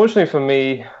 But unfortunately for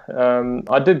me,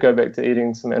 I did go back to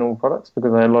eating some animal products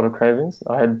because I had a lot of cravings.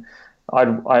 I had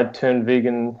turned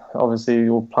vegan, obviously,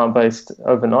 or plant-based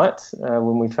overnight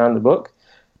when we found the book,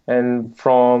 and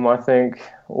from I think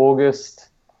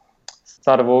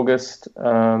start of August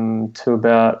to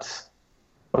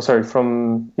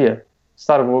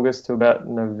about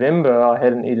November, I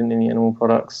hadn't eaten any animal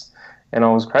products, and I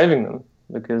was craving them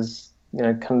because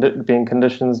being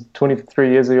conditioned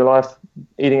 23 years of your life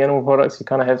eating animal products, you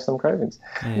kind of have some cravings.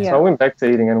 Yeah. So I went back to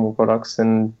eating animal products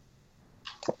and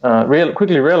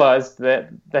quickly realized that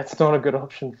that's not a good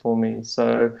option for me.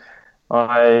 So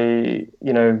I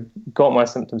got my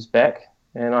symptoms back,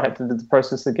 and I had to do the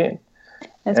process again.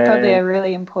 That's probably a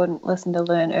really important lesson to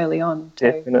learn early on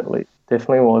too. Definitely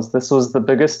was. This was the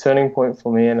biggest turning point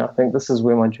for me, and I think this is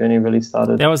where my journey really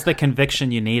started. That was the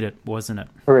conviction you needed, wasn't it?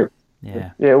 Correct.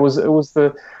 Yeah. Yeah, it was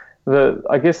the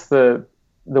I guess the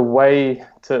way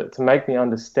to make me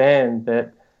understand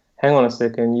that, hang on a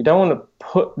second, you don't want to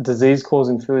put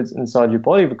disease-causing foods inside your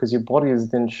body because your body is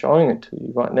then showing it to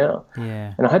you right now.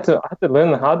 Yeah. And I had to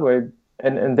learn the hard way,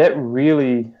 and that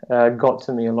really got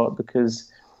to me a lot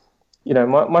because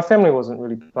my family wasn't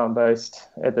really plant-based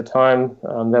at the time.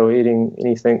 They were eating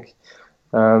anything.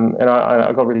 And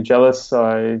I got really jealous.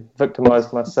 I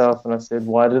victimized myself, and I said,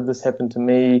 why did this happen to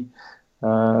me?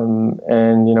 And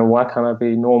why can't I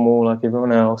be normal like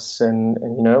everyone else? And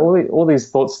all these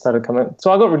thoughts started coming.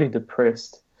 So I got really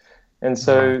depressed. And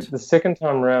so the second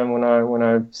time around, when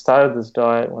I started this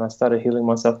diet, when I started healing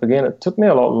myself again, it took me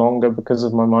a lot longer because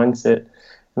of my mindset.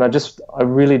 And I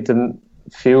really didn't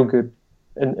feel good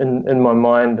in my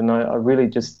mind, and I really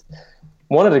just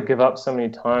wanted to give up so many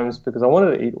times because I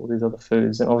wanted to eat all these other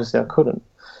foods, and obviously I couldn't.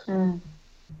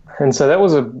 And so that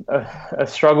was a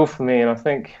struggle for me, and I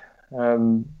think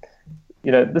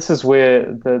this is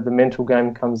where the mental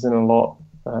game comes in a lot,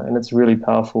 and it's really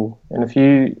powerful. And if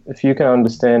you can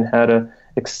understand how to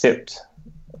accept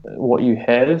what you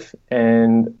have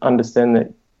and understand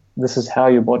that this is how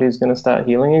your body is going to start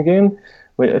healing again,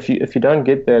 if you don't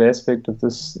get that aspect of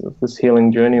this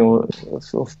healing journey or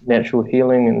of natural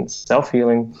healing and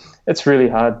self-healing, it's really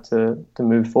hard to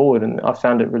move forward. And I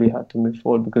found it really hard to move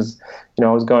forward because, you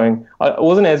know, I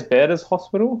wasn't as bad as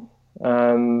hospital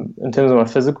in terms of my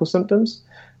physical symptoms,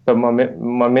 but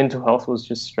my mental health was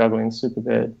just struggling super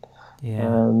bad. Yeah.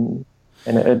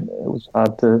 And it was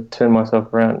hard to turn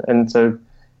myself around. And so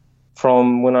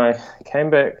from when I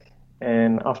came back,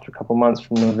 and after a couple of months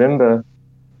from November,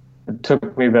 it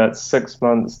took me about 6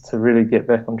 months to really get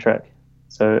back on track.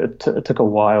 So it took a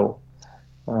while.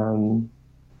 And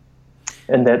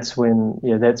that's when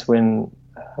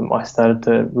I started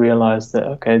to realize that,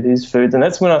 okay, these foods, and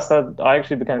that's when I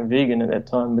actually became vegan at that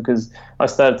time, because I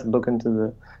started to look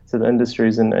into the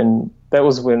industries, and that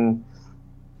was when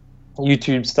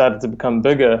YouTube started to become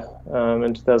bigger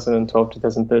in 2012,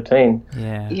 2013.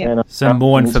 Yeah. And so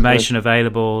more information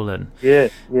available. And yeah.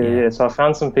 So I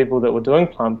found some people that were doing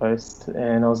plant-based,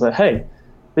 and I was like, hey,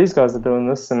 these guys are doing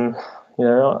this, and, you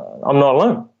know, I'm not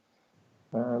alone.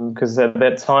 Because at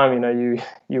that time, you know,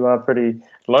 you are pretty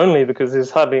lonely because there's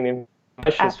hardly any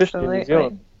information, especially in New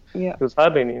Zealand. Yeah. There's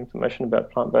hardly any information about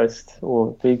plant-based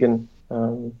or vegan.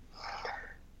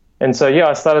 And so, yeah,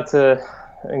 I started to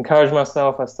encourage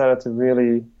myself. I started to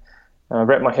really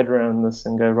wrap my head around this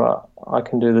and go, right, I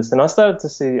can do this. And I started to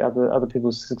see other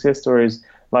people's success stories.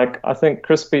 Like, I think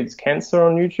Chris Beats Cancer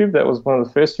on YouTube. That was one of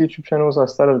the first YouTube channels I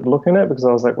started looking at, because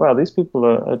I was like, wow, these people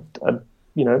are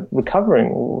you know, recovering,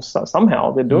 or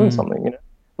somehow they're doing something, you know,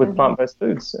 with plant-based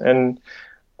foods. And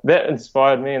that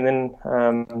inspired me. And then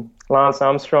Lance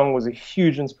Armstrong was a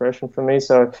huge inspiration for me.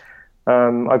 So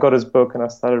I got his book and I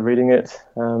started reading it.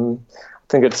 I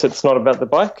think it's Not About the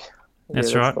Bike.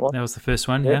 That's right. That was the first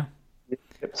one. Yeah.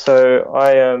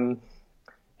 So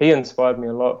he inspired me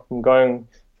a lot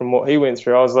from what he went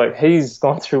through. I was like, he's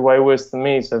gone through way worse than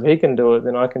me, so if he can do it,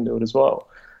 then I can do it as well.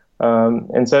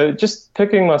 And so just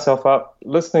picking myself up,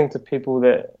 listening to people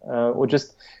that were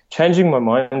just changing my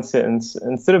mindset, and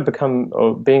instead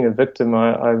of being a victim,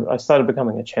 I started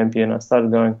becoming a champion. I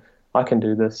started going, I can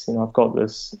do this, you know, I've got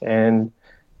this, and,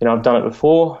 you know, I've done it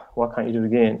before, why can't you do it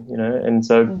again, you know? And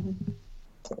so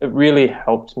it really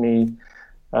helped me,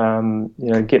 you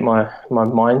know, get my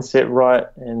mindset right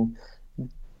and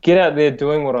get out there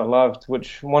doing what I loved,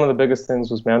 which one of the biggest things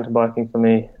was mountain biking for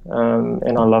me.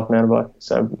 And I love mountain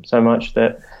biking so much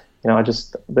that, you know,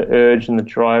 the urge and the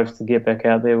drive to get back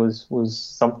out there was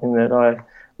something that I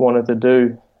wanted to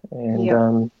do.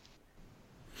 And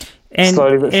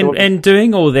slowly but surely. And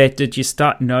doing all that, did you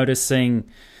start noticing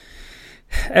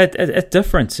a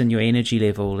difference in your energy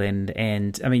level?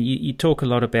 And I mean, you talk a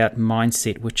lot about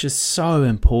mindset, which is so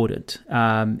important.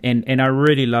 And I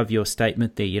really love your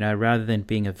statement there. You know, rather than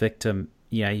being a victim,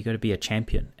 you know, you got to be a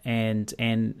champion. And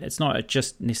it's not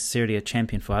just necessarily a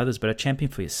champion for others, but a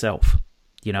champion for yourself.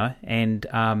 You know, and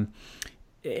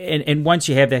once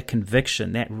you have that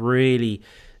conviction,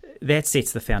 that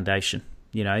sets the foundation.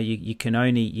 You know, you can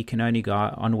only go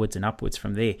onwards and upwards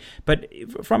from there. But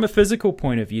from a physical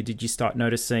point of view, did you start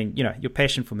noticing, you know, your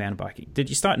passion for mountain biking? Did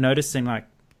you start noticing, like,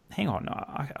 hang on,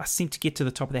 I seem to get to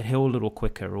the top of that hill a little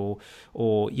quicker,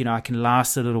 or you know, I can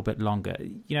last a little bit longer?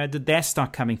 You know, did that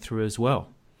start coming through as well?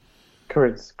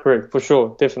 Correct, for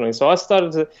sure, definitely. So I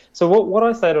started to. So what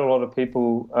I say to a lot of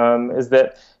people is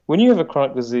that when you have a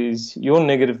chronic disease, you're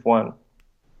 -1.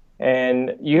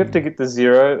 And you have to get to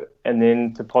 0 and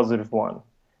then to +1.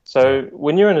 So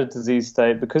when you're in a disease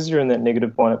state, because you're in that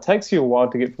 -1, it takes you a while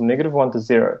to get from -1 to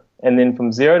 0. And then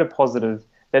from 0 to positive,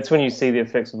 that's when you see the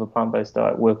effects of a plant-based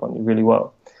diet work on you really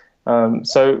well.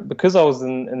 So because I was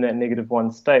in that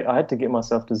 -1 state, I had to get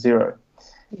myself to 0.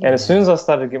 Yeah. And as soon as I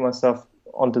started to get myself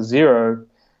onto 0,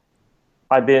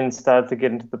 I then started to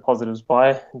get into the positives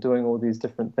by doing all these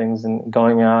different things and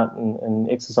going out and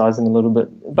exercising a little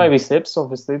bit, baby steps,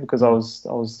 obviously, because I was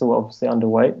still obviously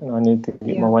underweight and I needed to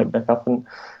get my weight back up and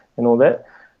all that.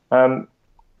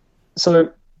 So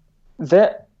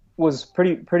that was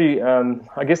pretty.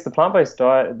 I guess the plant-based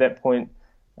diet at that point,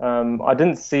 I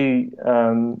didn't see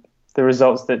the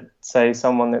results that, say,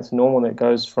 someone that's normal that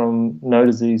goes from no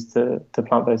disease to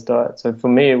plant-based diet. So for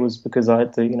me, it was because I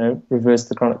had to, you know, reverse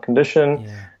the chronic condition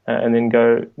and then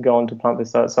go on to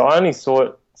plant-based diet. So I only saw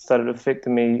it started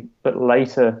affecting me a bit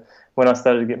later when I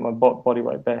started to get my body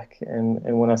weight back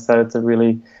and when I started to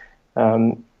really,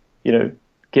 you know,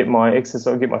 get my exercise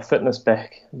or get my fitness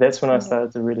back. That's when I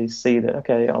started to really see that,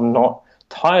 okay, I'm not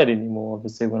tired anymore,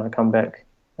 obviously, when I come back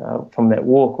from that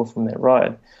walk or from that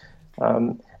ride.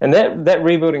 And that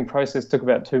rebuilding process took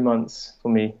about 2 months for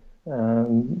me,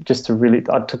 just to really,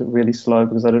 I took it really slow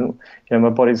because I didn't, you know, my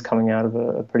body's coming out of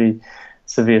a pretty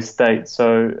severe state.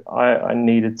 So I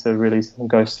needed to really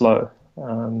go slow.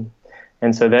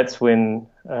 And so that's when,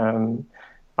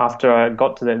 after I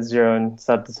got to that zero and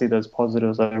started to see those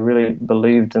positives, I really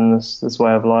believed in this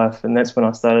way of life. And that's when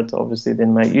I started to obviously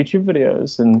then make YouTube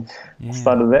videos and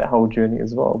started that whole journey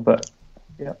as well. But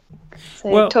yeah.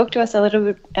 So talk to us a little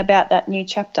bit about that new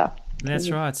chapter. That's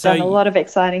right. So done a lot of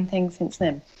exciting things since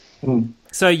then.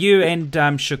 So you and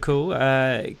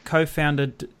Shakul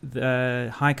co-founded the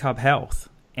High Carb Health.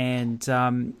 And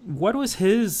what was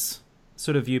his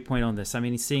sort of viewpoint on this? I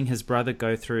mean, seeing his brother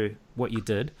go through what you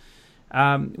did,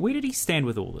 where did he stand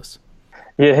with all this?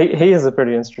 Yeah, he has a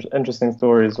pretty interesting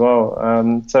story as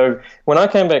well. So when I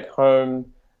came back home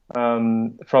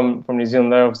from New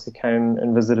Zealand, they obviously came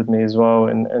and visited me as well,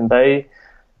 and they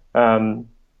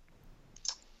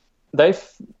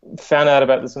found out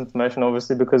about this information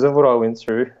obviously because of what I went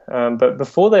through. But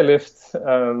before they left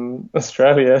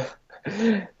Australia,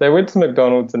 they went to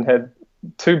McDonald's and had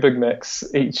 2 Big Macs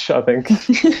each, I think.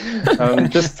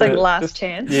 Just like last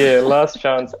chance. Yeah, last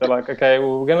chance. They're like, okay,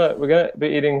 well, we're gonna be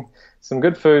eating some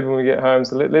good food when we get home,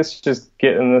 so let's just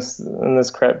get in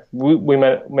this crap. We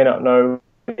may not know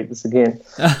eat this again.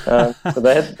 So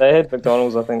they had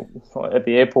McDonald's, I think, at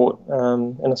the airport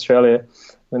in Australia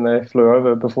when they flew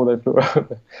over. Before they flew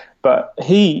over, but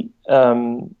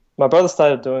my brother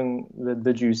started doing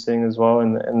the juicing as well,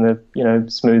 and the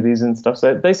smoothies and stuff.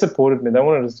 So they supported me. They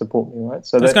wanted to support me, right?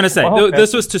 So I was going to say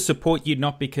this was to support you,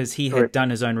 not because he had done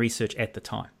his own research at the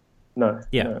time. No.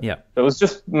 Yeah. It was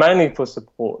just mainly for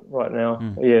support. Right now,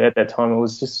 at that time it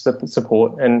was just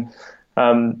support, and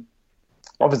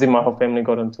obviously my whole family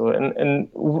got into it. And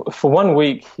for 1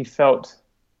 week he felt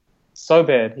so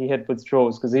bad. He had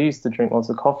withdrawals because he used to drink lots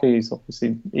of coffee. He's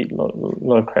obviously eat a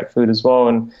lot of crap food as well,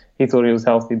 and he thought he was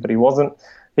healthy, but he wasn't.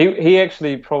 He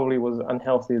actually probably was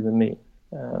unhealthier than me,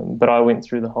 but I went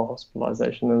through the whole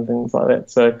hospitalization and things like that.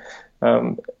 So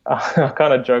I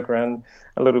kind of joke around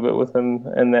a little bit with him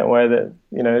in that way that,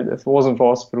 if it wasn't for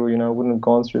hospital, I wouldn't have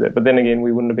gone through that. But then again,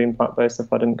 we wouldn't have been plant-based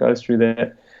if I didn't go through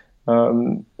that.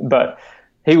 But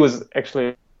he was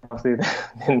actually healthier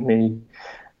than me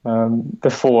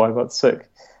before I got sick.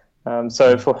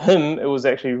 So for him, it was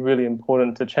actually really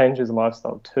important to change his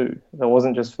lifestyle too. That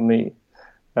wasn't just for me,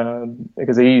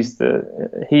 because he used to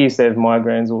have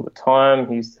migraines all the time.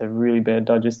 He used to have really bad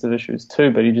digestive issues too,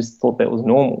 but he just thought that was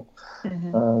normal.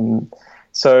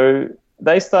 So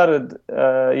they started,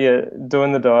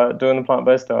 doing the diet, doing the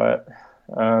plant-based diet,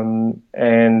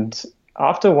 and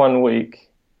after 1 week,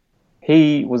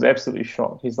 he was absolutely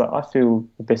shocked. He's like, I feel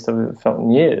the best I've ever felt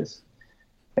in years.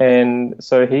 And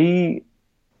so he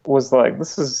was like,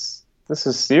 this is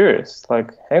serious.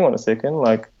 Like, hang on a second.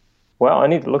 Like, wow, I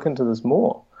need to look into this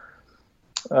more.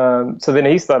 So then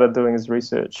he started doing his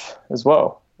research as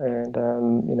well. And,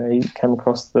 he came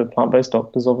across the plant-based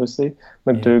doctors, obviously,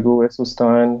 McDougall,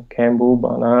 Esselstyn, Campbell,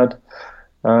 Barnard.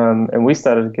 And we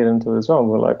started to get into it as well. And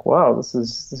we're like, wow, this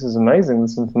is amazing.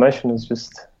 This information is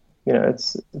just,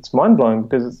 it's mind-blowing,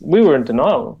 because we were in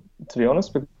denial, to be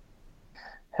honest, because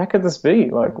how could this be?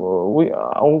 Like, well,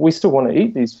 we still want to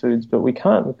eat these foods, but we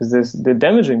can't because they're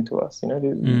damaging to us.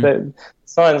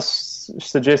 Science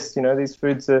suggests these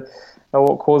foods are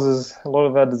what causes a lot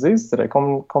of our disease today,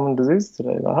 common disease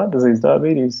today, like heart disease,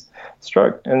 diabetes,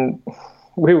 stroke. And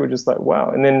we were just like, wow.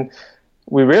 And then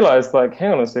we realized, like,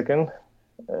 hang on a second,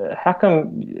 how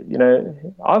come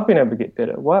I've been able to get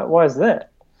better? Why is that?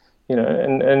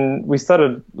 And we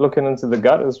started looking into the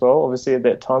gut as well. Obviously, at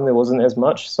that time, there wasn't as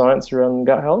much science around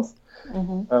gut health.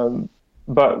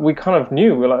 But we kind of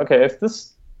knew, we're like, okay, if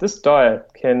this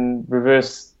diet can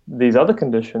reverse these other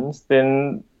conditions,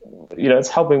 then, it's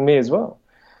helping me as well.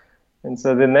 And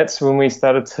so then that's when we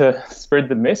started to spread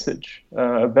the message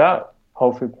about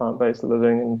whole food, plant-based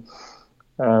living,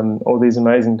 and all these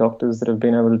amazing doctors that have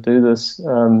been able to do this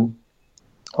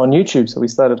on YouTube. So we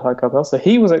started High Carb Health. So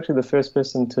he was actually the first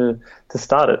person to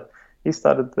start it. He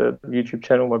started the YouTube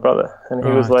channel, my brother, and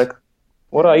he was like,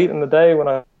 what I eat in the day when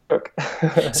I cook.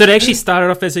 So it actually started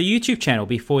off as a YouTube channel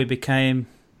before it became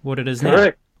what it is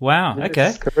correct. Now. Wow. Yes,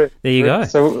 okay. Correct. There you go.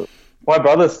 So my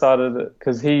brother started it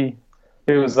because he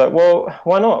was like, well,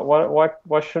 why not?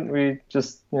 Why shouldn't we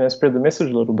just, spread the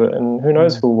message a little bit, and who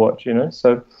knows who'll watch,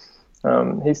 So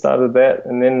he started that,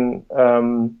 and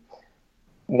then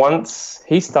once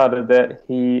he started that,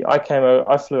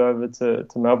 I flew over to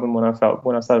Melbourne when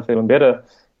I started feeling better,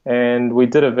 and we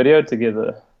did a video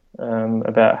together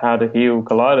about how to heal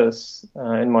colitis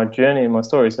in my journey and my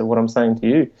story. So what I'm saying to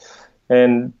you,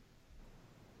 and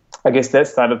I guess that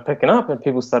started picking up, and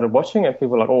people started watching it. People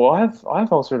were like, oh, I have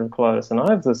ulcerative colitis, and I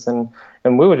have this, and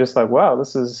we were just like, wow,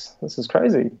 this is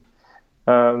crazy.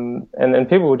 And then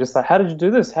people were just like, how did you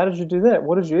do this? How did you do that?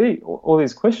 What did you eat? All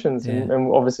these questions. Yeah.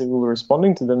 And obviously we were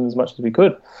responding to them as much as we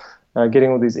could,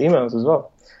 getting all these emails as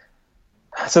well.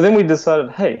 So then we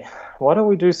decided, hey, why don't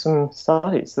we do some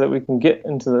studies so that we can get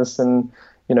into this and,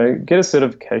 get a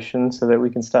certification so that we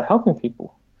can start helping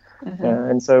people.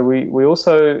 And so we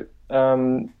also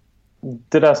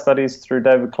did our studies through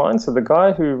David Klein. So the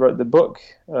guy who wrote the book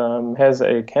has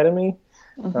an academy.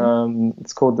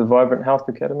 It's called the Vibrant Health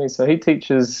Academy. So he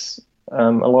teaches a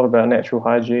lot about natural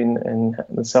hygiene and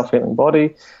the self-healing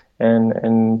body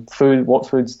and food, what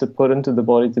foods to put into the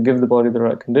body to give the body the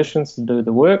right conditions to do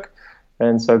the work.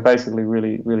 And so basically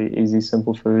really, really easy,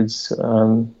 simple foods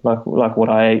like what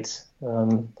I ate.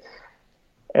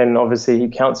 And obviously he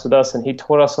counseled us and he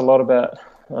taught us a lot about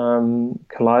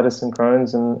colitis and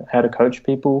Crohn's and how to coach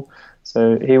people.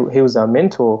 So he was our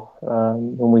mentor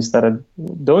when we started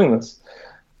doing this.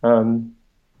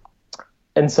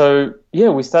 And so,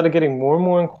 we started getting more and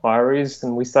more inquiries,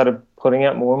 and we started putting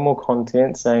out more and more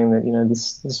content saying that,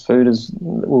 this food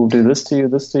will do this to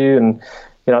you. And,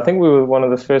 I think we were one of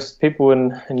the first people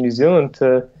in New Zealand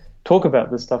to talk about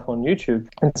this stuff on YouTube.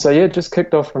 And so, it just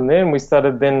kicked off from there, and we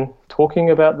started then talking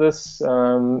about this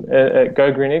at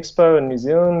Go Green Expo in New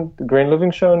Zealand, the Green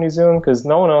Living Show in New Zealand, because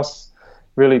no one else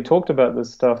really talked about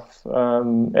this stuff.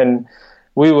 And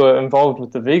we were involved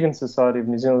with the Vegan Society of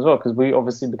New Zealand as well, because we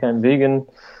obviously became vegan,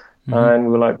 and we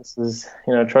were like, this is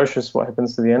atrocious what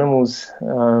happens to the animals.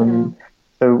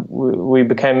 So we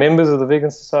became members of the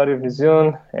Vegan Society of New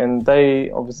Zealand, and they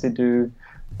obviously do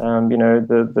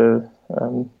the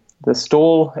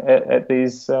stall at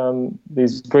these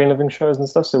green living shows and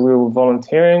stuff. So we were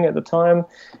volunteering at the time,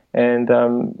 and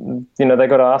they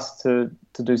got asked to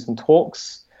do some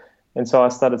talks. And so I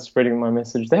started spreading my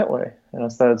message that way. And I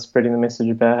started spreading the message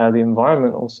about how the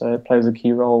environment also plays a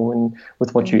key role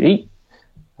with what you eat.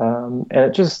 And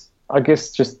it just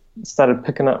started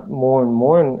picking up more and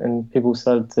more, and people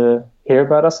started to hear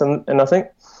about us. And I think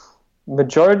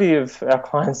majority of our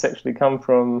clients actually come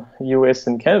from US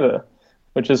and Canada,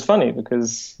 which is funny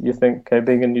because you think, okay,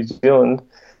 being in New Zealand,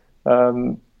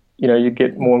 you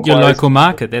get more inquiries. Your local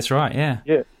market, that's right, yeah.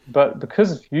 Yeah, but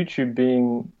because of YouTube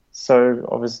being so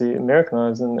obviously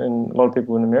Americanized and a lot of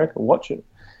people in America watch it,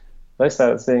 they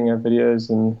started seeing our videos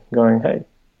and going, hey,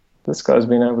 this guy's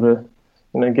been able to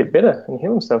get better and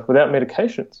heal himself without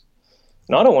medications.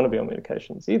 And I don't want to be on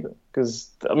medications either, because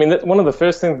one of the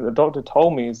first things that the doctor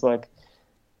told me is like,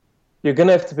 you're going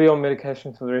to have to be on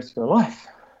medication for the rest of your life.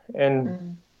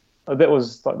 And that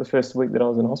was like the first week that I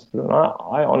was in hospital, and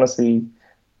I honestly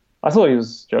thought he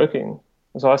was joking,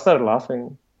 so I started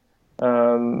laughing,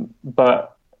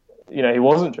 but he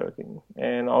wasn't joking,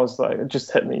 and I was like, it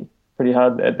just hit me pretty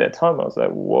hard at that time. I was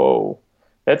like, whoa,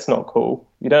 that's not cool.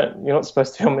 You're not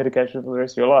supposed to be on medication for the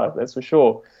rest of your life, that's for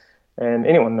sure. And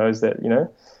anyone knows that,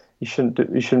 you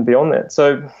shouldn't be on that.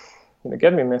 So, it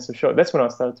gave me a massive shock. That's when I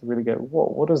started to really go, whoa,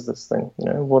 what is this thing?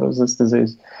 What is this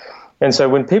disease? And so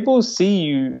when people see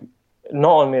you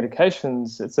not on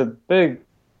medications, it's a big,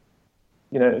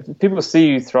 if people see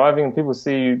you thriving and people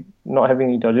see you not having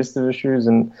any digestive issues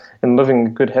and living a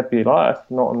good, happy life,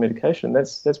 not on medication,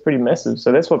 that's pretty massive.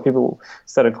 So that's what people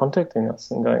started contacting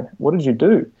us and going, what did you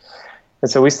do?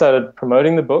 And so we started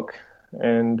promoting the book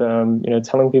and,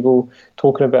 telling people,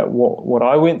 talking about what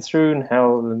I went through and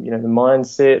how, the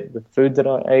mindset, the food that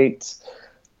I ate.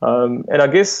 And I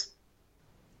guess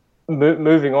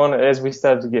moving on, as we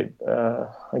started to get,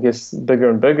 bigger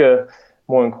and bigger,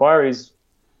 more inquiries,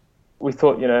 we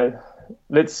thought,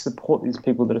 let's support these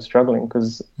people that are struggling,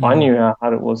 because I knew how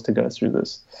hard it was to go through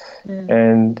this.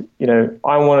 And,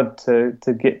 I wanted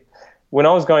to get, when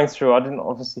I was going through, I didn't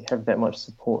obviously have that much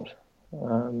support.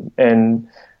 And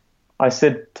I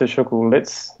said to Shukul,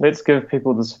 let's give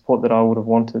people the support that I would have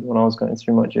wanted when I was going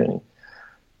through my journey.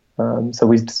 So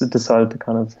we decided to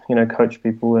kind of, coach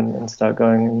people and start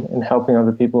going and helping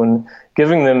other people and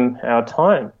giving them our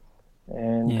time.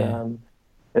 And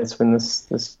that's when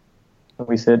this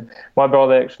we said, my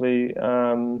brother actually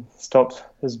stopped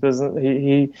his business.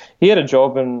 He had a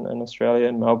job in Australia,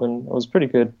 in Melbourne. It was pretty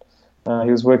good.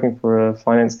 He was working for a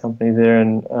finance company there,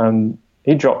 and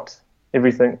he dropped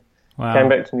everything. Wow. Came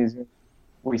back to New Zealand.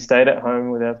 We stayed at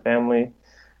home with our family.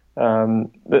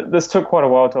 This took quite a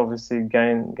while to obviously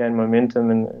gain momentum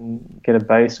and get a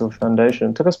base or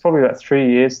foundation. It took us probably about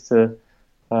 3 years to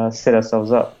set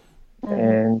ourselves up.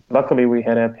 And luckily we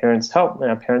had our parents' help and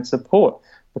our parents' support,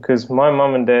 because my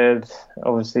mum and dad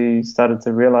obviously started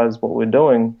to realize what we're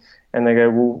doing, and they go,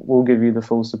 we'll give you the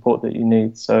full support that you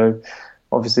need. So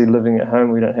obviously living at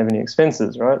home, we don't have any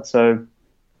expenses, right? So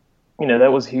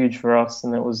that was huge for us,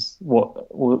 and that was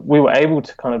what we were able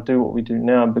to kind of do what we do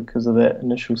now because of that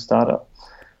initial startup.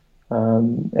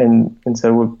 And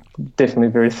so we're definitely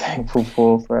very thankful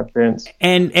for our parents.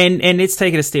 And let's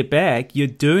take it a step back. You're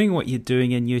doing what you're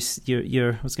doing, and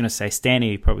you're I was going to say standing,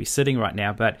 you're probably sitting right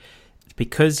now, but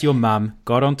because your mum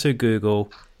got onto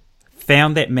Google,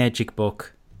 found that magic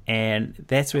book, and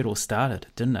that's where it all started,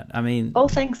 didn't it? I mean, all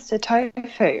thanks to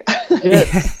tofu. Yeah.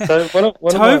 So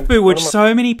tofu, which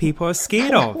so many people are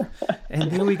scared of,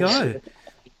 and there we go.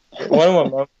 One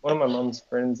of my mum's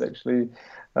friends actually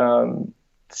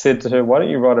said to her, "Why don't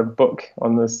you write a book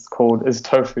on this called 'Is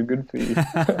Tofu Good for You?'"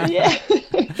 Yeah.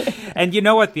 And you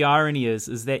know what the irony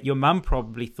is that your mum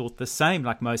probably thought the same,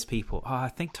 like most people. Oh, I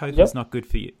think tofu is not good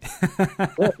for you.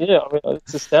 Yeah. I mean,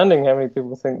 it's astounding how many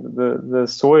people think that the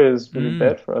soy is really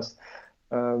bad for us.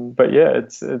 But yeah,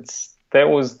 it's that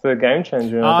was the game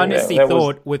changer. I honestly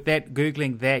thought with that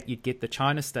Googling that you'd get the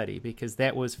China study, because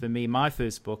that was for me my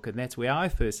first book, and that's where I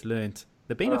first learned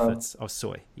the benefits of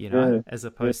soy, as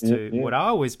opposed to what I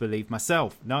always believed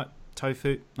myself. No,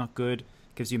 tofu, not good,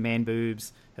 gives you man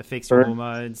boobs, affects your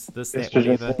hormones, this, that,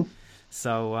 whatever.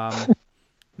 So,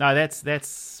 no,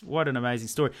 that's what an amazing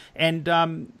story. And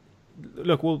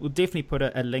look, we'll definitely put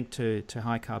a link to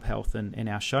High Carb Health in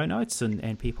our show notes,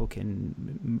 and people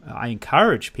can, I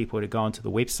encourage people to go onto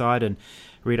the website and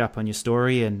read up on your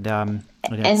story. And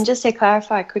just to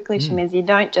clarify quickly, Shamiz, you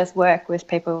don't just work with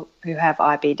people who have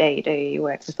IBD, do you? You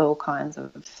work with all kinds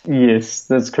of... Yes,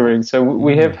 that's correct. So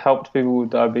we have helped people with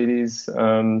diabetes,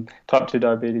 type 2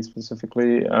 diabetes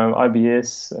specifically,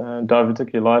 IBS,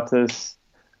 diverticulitis,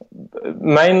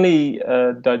 mainly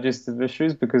digestive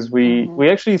issues, because we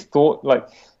actually thought, like,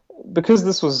 because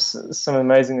this was some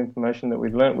amazing information that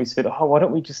we'd learned, we said, why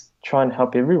don't we just try and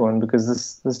help everyone, because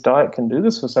this diet can do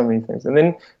this for so many things. And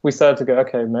then we started to go,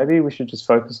 okay, maybe we should just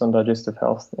focus on digestive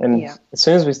health. And as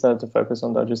soon as we started to focus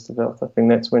on digestive health, I think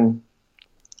that's when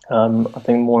I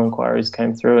think more inquiries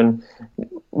came through, and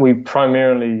we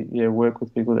primarily work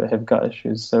with people that have gut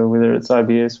issues. So whether it's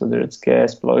IBS, whether it's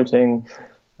gas, bloating,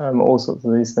 all sorts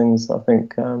of these things. I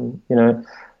think,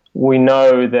 we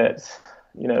know that,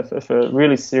 if a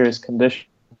really serious condition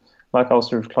like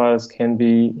ulcerative colitis can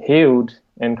be healed,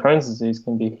 and Crohn's disease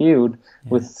can be healed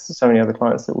with so many other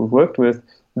clients that we've worked with,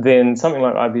 then something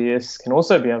like IBS can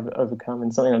also be overcome,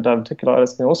 and something like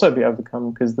diverticulitis can also be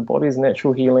overcome, because the body's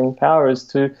natural healing power is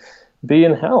to be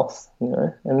in health,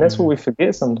 and that's what we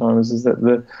forget sometimes, is that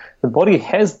the body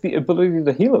has the ability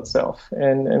to heal itself,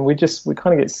 and we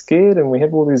kind of get scared, and we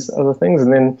have all these other things,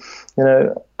 and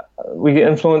then we get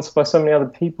influenced by so many other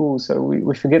people, so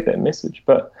we forget that message.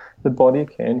 But the body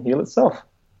can heal itself.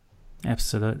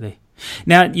 Absolutely.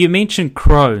 Now, you mentioned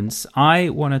Crohn's. I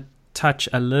want to touch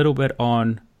a little bit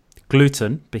on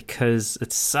gluten, because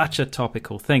it's such a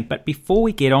topical thing. But before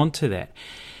we get on to that,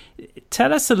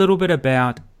 tell us a little bit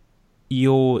about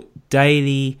your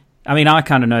daily... I mean, I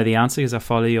kind of know the answer because I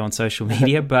follow you on social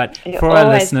media, but for our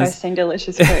listeners... You're always posting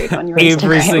delicious food on your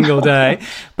every Instagram. single day.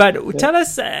 But tell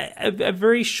us a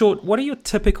very short... What are your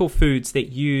typical foods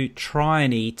that you try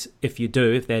and eat, if you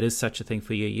do, if that is such a thing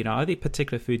for you? Are there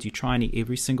particular foods you try and eat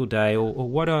every single day, or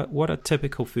what are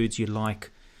typical foods you like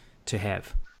to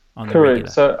have on the regular?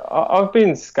 Correct. So I've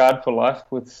been scarred for life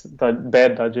with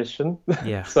bad digestion.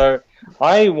 Yeah. So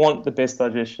I want the best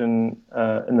digestion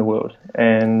in the world,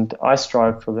 and I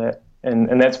strive for that,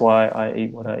 and that's why I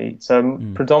eat what I eat. So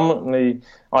predominantly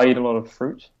I eat a lot of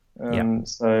fruit,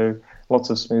 so lots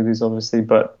of smoothies obviously,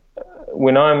 but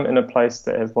when I'm in a place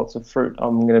that has lots of fruit,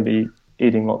 I'm going to be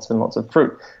eating lots and lots of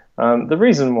fruit. The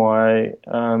reason why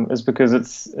is because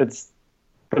it's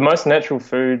the most natural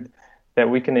food that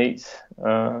we can eat,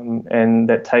 and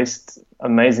that tastes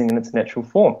amazing in its natural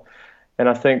form. And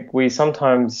I think we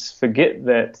sometimes forget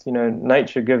that,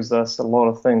 nature gives us a lot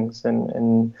of things,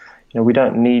 and we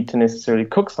don't need to necessarily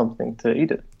cook something to eat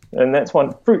it. And that's why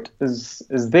fruit is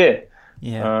there.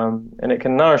 Yeah. And it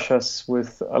can nourish us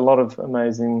with a lot of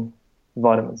amazing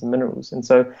vitamins and minerals. And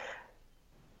so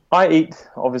I eat,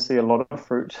 obviously, a lot of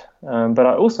fruit, but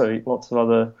I also eat lots of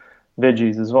other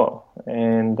veggies as well.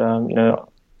 And,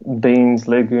 beans,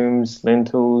 legumes,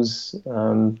 lentils,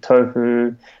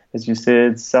 tofu, as you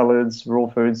said, salads, raw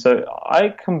food. So I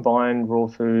combine raw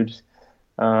food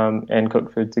and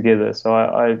cooked food together. So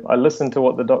I listen to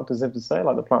what the doctors have to say,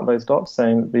 like the plant-based docs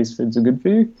saying that these foods are good for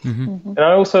you. Mm-hmm. And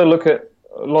I also look at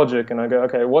logic and I go,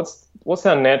 okay, what's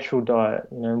our natural diet?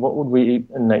 What would we eat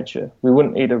in nature? We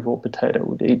wouldn't eat a raw potato.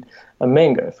 We'd eat a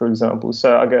mango, for example.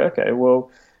 So I go, okay, well,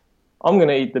 I'm going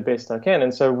to eat the best I can.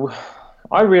 And so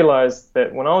I realized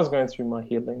that when I was going through my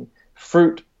healing,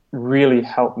 fruit really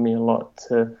helped me a lot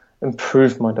to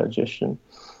improve my digestion.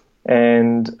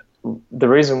 And the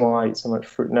reason why I eat so much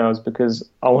fruit now is because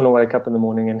I want to wake up in the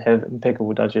morning and have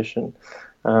impeccable digestion.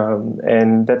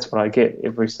 And that's what I get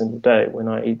every single day when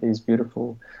I eat these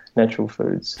beautiful natural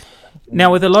foods.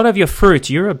 Now, with a lot of your fruit,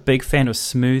 you're a big fan of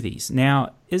smoothies.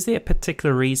 Now, is there a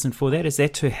particular reason for that? Is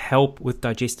that to help with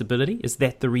digestibility? Is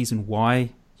that the reason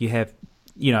why you have,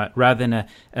 rather than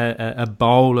a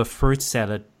bowl of fruit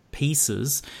salad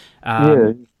pieces,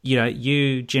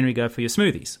 you generally go for your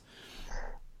smoothies?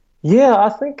 Yeah,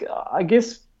 I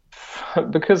guess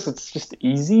because it's just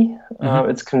easy,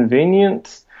 it's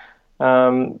convenient.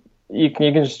 You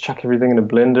can just chuck everything in a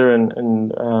blender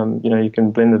and you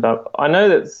can blend it up. I know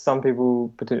that some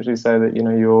people potentially say that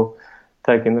you're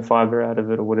taking the fiber out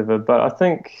of it or whatever, but I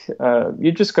think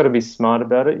you just got to be smart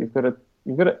about it. You've got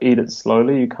to eat it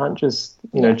slowly. You can't just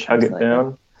chug it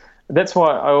down. That's why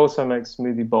I also make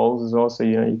smoothie bowls as well. So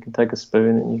you can take a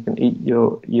spoon and you can eat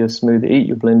your smoothie, eat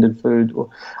your blended food.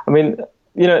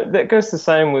 That goes the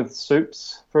same with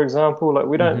soups, for example. Like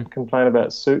we don't complain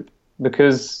about soup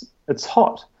because it's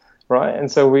hot, right?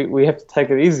 And so we have to take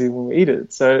it easy when we eat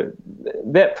it. So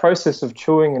that process of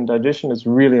chewing and digestion is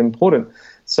really important.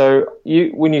 So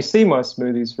when you see my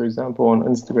smoothies, for example, on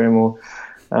Instagram or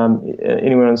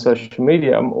anywhere on social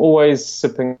media, I'm always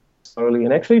sipping slowly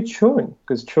and actually chewing,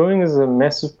 because chewing is a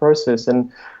massive process. And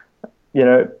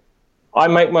I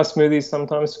make my smoothies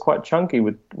sometimes quite chunky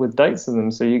with dates in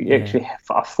them, so you actually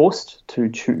are forced to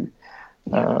chew.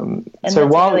 And that's a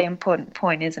really important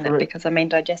point, isn't it? Because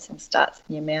digestion starts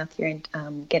in your mouth. You're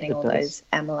getting all those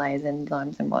amylase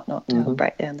enzymes and whatnot to help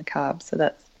break down the carbs. So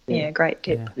that's great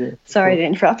tip. Yeah. Sorry to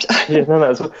interrupt.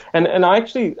 No. And I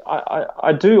actually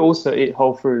I do also eat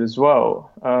whole fruit as well,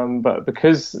 but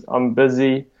because I'm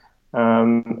busy.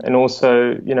 And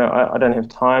also, I don't have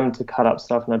time to cut up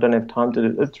stuff, and I don't have time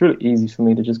to. It's really easy for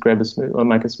me to just grab a smoothie or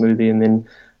make a smoothie and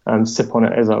then sip on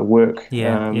it as I work.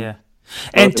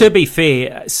 And to be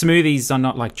fair, smoothies are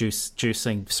not like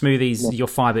juicing. Smoothies, your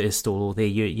fiber is still all there.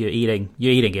 You're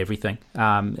eating everything.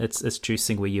 It's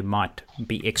juicing where you might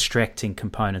be extracting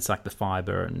components like the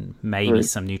fiber and maybe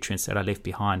some nutrients that are left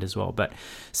behind as well. But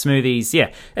smoothies,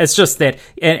 it's just that.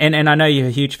 And I know you're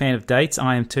a huge fan of dates.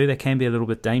 I am too. They can be a little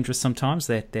bit dangerous sometimes.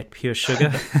 That pure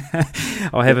sugar.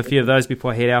 I'll have a few of those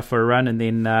before I head out for a run, and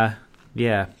then.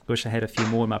 Wish I had a few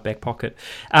more in my back pocket.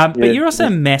 But you're also a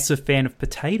massive fan of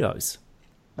potatoes.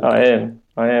 I am.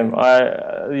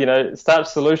 Starch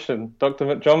Solution,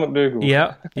 Dr. John McDougall.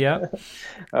 Yeah.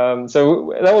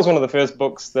 So that was one of the first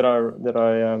books that I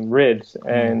read,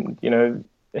 and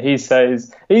he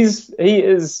says he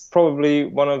is probably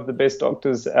one of the best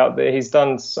doctors out there. He's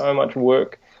done so much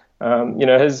work.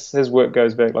 His work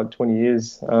goes back like 20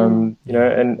 years.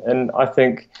 And I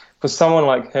think for someone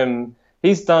like him,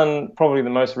 he's done probably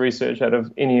the most research out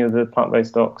of any of the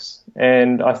plant-based docs.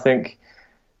 And I think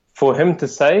for him to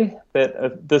say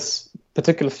that this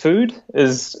particular food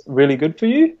is really good for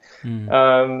you,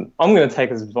 I'm going to take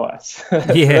his advice.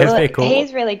 Very cool.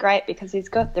 He's really great because he's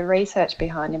got the research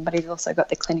behind him, but he's also got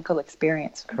the clinical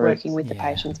experience working with the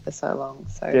patients for so long.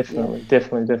 So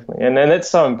definitely. And that's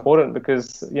so important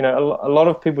because, a lot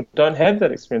of people don't have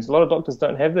that experience. A lot of doctors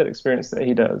don't have that experience that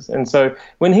he does. And so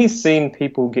when he's seen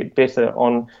people get better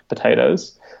on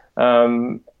potatoes,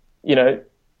 the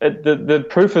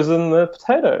proof is in the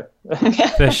potato.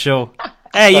 For sure.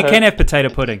 Hey, you can have potato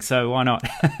pudding, so why not?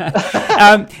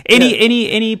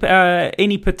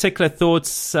 Any particular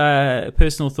thoughts,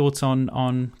 personal thoughts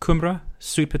on kumbra,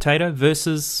 sweet potato,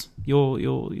 versus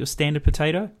your standard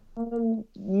potato?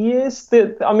 Yes,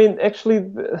 actually,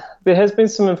 there has been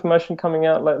some information coming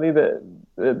out lately that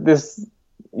there's,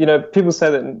 people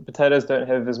say that potatoes don't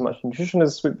have as much nutrition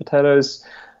as sweet potatoes,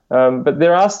 but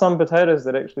there are some potatoes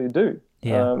that actually do.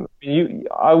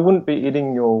 I wouldn't be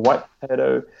eating your white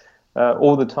potato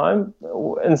all the time,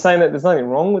 and saying that there's nothing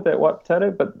wrong with that white potato,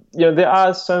 but there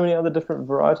are so many other different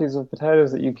varieties of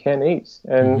potatoes that you can eat,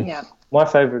 and my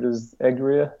favorite is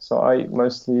agria, so I eat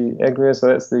mostly agria, so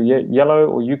that's the yellow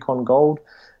or Yukon Gold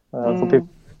for people.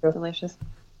 Delicious.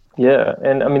 Yeah,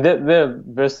 and they're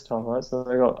versatile, right? So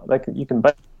you can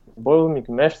bake, boil them, you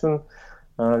can mash them,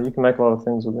 you can make a lot of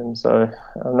things with them. So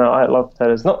no, I love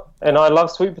potatoes. And I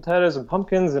love sweet potatoes and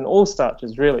pumpkins and all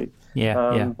starches, really. But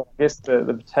I guess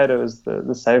the potato is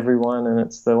the savoury one, and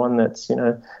it's the one that's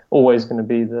always going to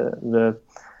be the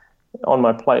on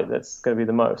my plate. That's going to be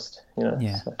the most.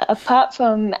 So. Apart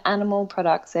from animal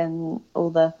products and all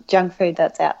the junk food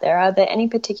that's out there, are there any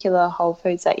particular whole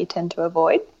foods that you tend to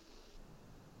avoid?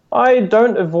 I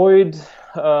don't avoid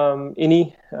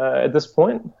any at this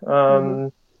point.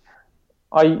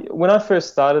 When I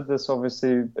first started this,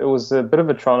 obviously, it was a bit of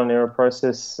a trial and error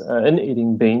process in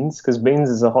eating beans, because beans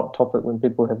is a hot topic when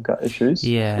people have gut issues.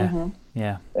 Yeah,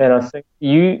 yeah. And I think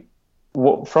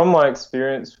from my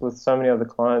experience with so many other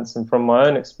clients and from my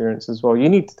own experience as well, you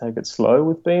need to take it slow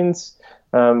with beans.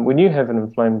 When you have an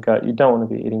inflamed gut, you don't want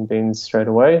to be eating beans straight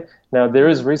away. Now, there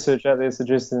is research out there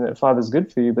suggesting that fiber is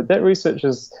good for you, but that research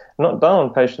is not done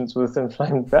on patients with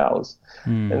inflamed bowels.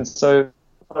 And so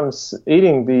sometimes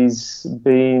eating these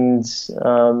beans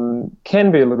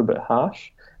can be a little bit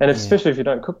harsh. And especially if you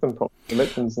don't cook them properly, the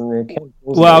lectins in there can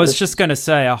cause. Well, I was just going to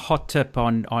say a hot tip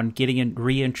on getting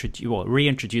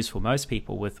reintroduced for most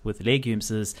people with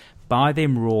legumes is buy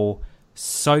them raw,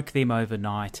 soak them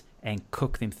overnight, and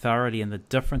cook them thoroughly. And the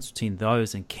difference between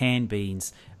those and canned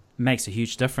beans makes a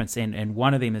huge difference. And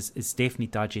one of them is definitely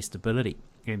digestibility.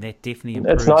 And that definitely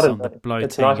improves on the bloating.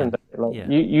 It's night and day.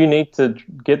 You need to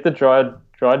get the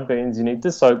dried beans, you need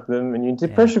to soak them, and you need to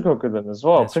pressure cook them as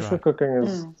well. Pressure cooking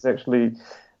is actually...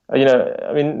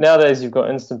 nowadays you've got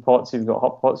instant pots, you've got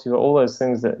hot pots, you've got all those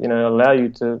things that, allow you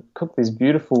to cook these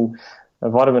beautiful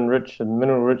vitamin-rich and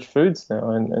mineral-rich foods now,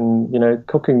 and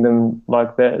cooking them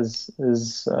like that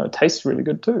is tastes really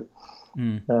good too.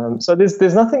 So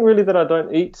there's nothing really that I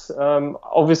don't eat.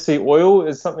 Obviously, oil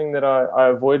is something that I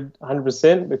avoid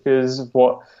 100% because of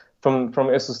what from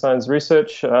Esselstyne's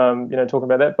research, talking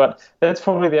about that. But that's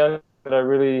probably the only that I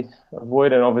really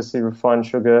avoid, and obviously refined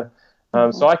sugar.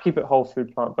 So I keep it whole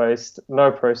food, plant-based,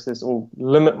 no processed, or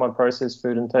limit my processed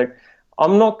food intake.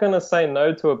 I'm not going to say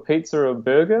no to a pizza or a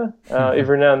burger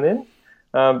every now and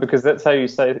then because that's how you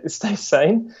stay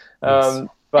sane. Yes.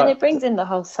 And it brings in the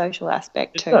whole social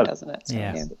aspect too, doesn't it? So,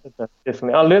 yeah,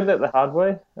 definitely. I learned that the hard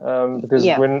way because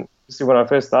when I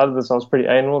first started this, I was pretty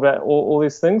anal about all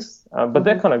these things. But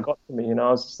that kind of got to me,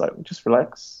 I was just like, just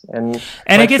relax. And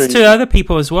it gets to other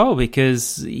people as well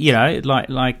because,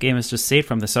 like Emma's just said,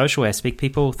 from the social aspect,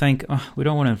 people think, we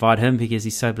don't want to invite him because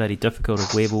he's so bloody difficult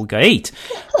at where we'll go eat.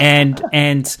 And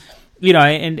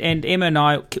Emma and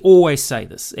I always say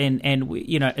this, and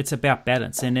it's about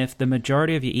balance. And if the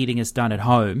majority of your eating is done at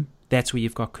home, that's where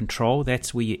you've got control.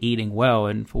 That's where you're eating well.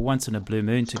 And for once in a blue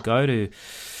moon to go to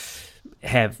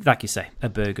have, like you say, a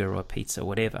burger or a pizza or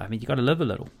whatever, I mean, you got to live a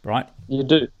little, right? You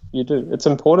do. It's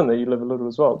important that you live a little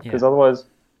as well, because otherwise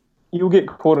you'll get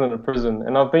caught in a prison.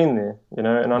 And I've been there,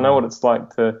 and I know what it's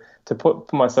like to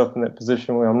put myself in that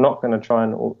position where I'm not going to try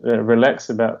and relax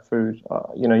about food.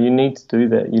 You need to do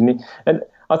that. And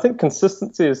I think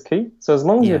consistency is key. So as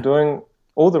long as you're doing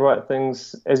all the right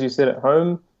things, as you said, at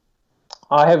home,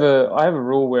 I have a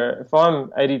rule where if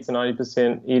I'm 80 to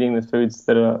 90% eating the foods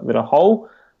that are whole,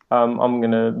 I'm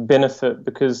going to benefit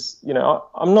because,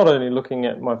 I'm not only looking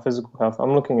at my physical health,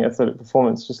 I'm looking at athletic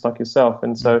performance just like yourself.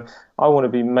 And so I want to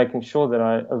be making sure that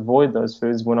I avoid those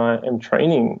foods when I am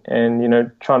training and,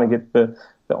 trying to get the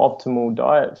optimal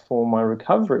diet for my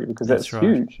recovery because that's right.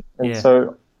 Huge. And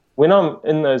so when I'm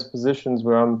in those positions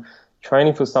where I'm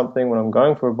training for something, when I'm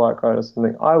going for a bike ride or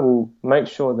something, I will make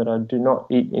sure that I do not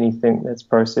eat anything that's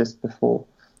processed before.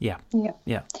 Yeah.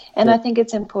 And I think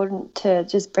it's important to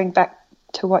just bring back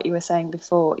to what you were saying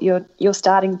before. Your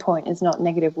starting point is not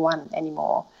 -1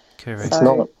 anymore. Correct. So, it's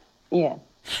not. Yeah.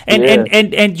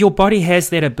 And your body has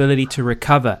that ability to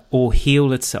recover or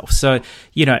heal itself. So,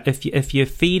 if you're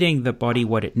feeding the body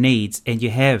what it needs and you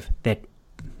have that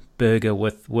burger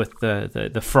with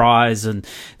the fries and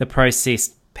the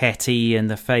processed patty and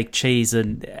the fake cheese,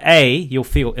 and you'll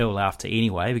feel ill after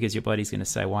anyway because your body's going to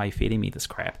say, why are you feeding me this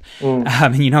crap?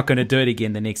 And you're not going to do it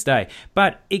again the next day.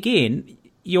 But again,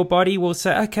 your body will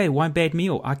say, okay, one bad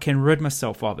meal, I can rid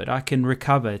myself of it, I can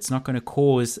recover, it's not going to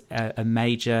cause a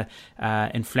major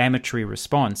inflammatory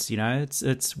response.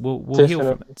 We'll heal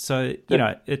from it. So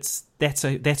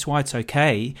that's why it's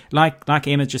okay, like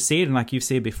Emma just said, and like you've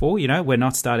said before, we're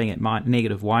not starting at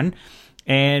 -1,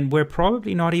 and we're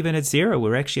probably not even at 0,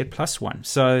 we're actually at +1.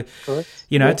 So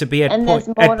to be at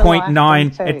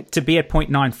 0.9 to be at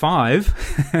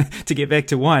 0.95 to get back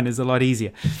to 1 is a lot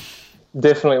easier.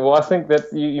 Definitely. Well, I think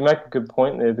that you make a good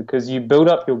point there because you build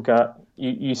up your gut,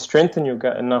 you strengthen your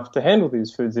gut enough to handle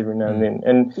these foods every now and then.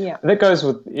 And that goes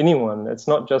with anyone. It's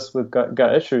not just with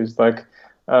gut issues. Like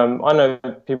I know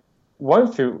people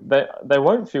won't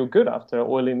feel good after an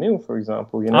oily meal, for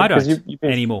example. I don't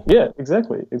anymore. Yeah,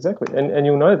 exactly. And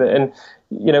you'll know that. And,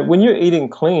 when you're eating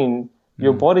clean,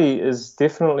 your body is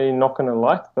definitely not going to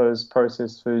like those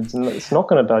processed foods, and it's not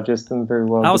going to digest them very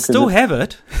well. I'll still have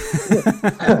it.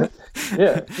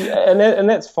 And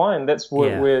that's fine. That's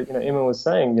where Emma was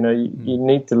saying, you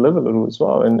need to live a little as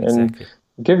well, and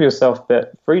give yourself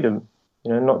that freedom.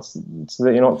 not so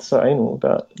that you're not so anal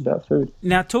about food.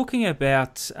 Now, talking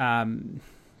about,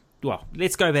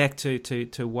 let's go back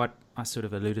to what I sort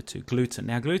of alluded to, gluten.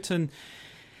 Now, gluten,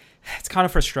 it's kind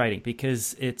of frustrating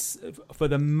because it's, for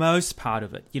the most part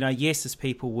of it, yes, there's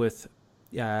people with,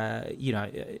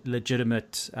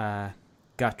 legitimate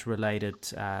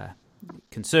gut-related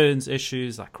concerns,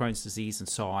 issues like Crohn's disease and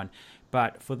so on.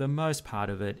 But for the most part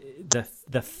of it,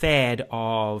 the fad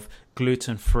of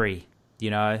gluten-free,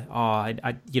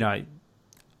 I'm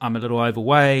a little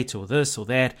overweight or this or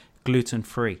that,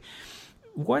 gluten-free.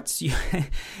 What's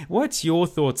your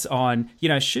thoughts on,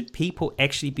 should people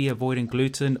actually be avoiding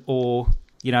gluten, or,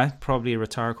 probably a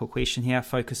rhetorical question here,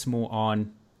 focus more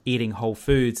on eating whole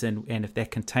foods, and if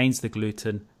that contains the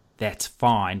gluten, that's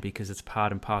fine because it's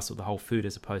part and parcel of the whole food,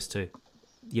 as opposed to,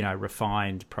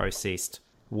 refined, processed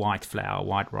white flour,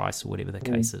 white rice, or whatever the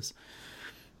case is.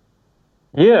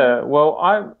 Yeah, well,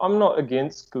 I'm not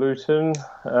against gluten.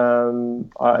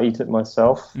 I eat it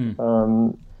myself.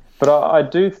 But I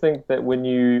do think that when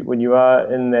you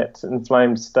are in that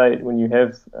inflamed state, when you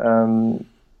have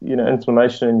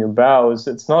inflammation in your bowels,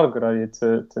 it's not a good idea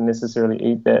to necessarily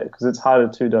eat that, because it's harder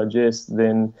to digest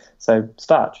than, say,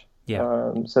 starch.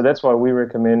 Yeah. So that's why we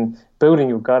recommend building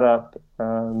your gut up,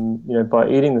 by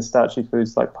eating the starchy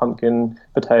foods like pumpkin,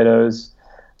 potatoes,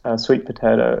 sweet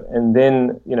potato, and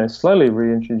then slowly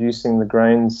reintroducing the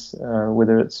grains,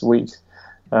 whether it's wheat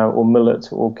or millet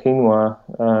or quinoa,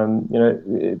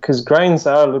 because grains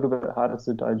are a little bit harder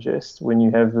to digest when you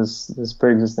have this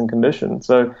pre-existing condition.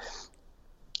 So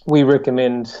we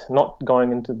recommend not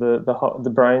going into the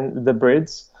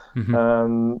breads,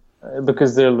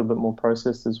 because they're a little bit more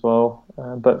processed as well.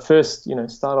 But first,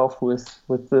 start off with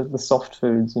the soft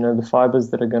foods, the fibers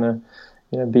that are going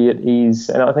to be at ease.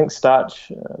 And I think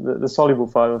starch, the soluble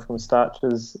fiber from starch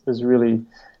is really,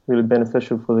 really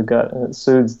beneficial for the gut, and it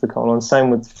soothes the colon.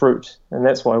 Same with fruit, and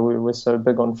that's why we're so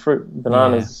big on fruit,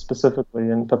 bananas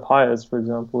specifically, and papayas, for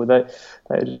example. They're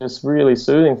just really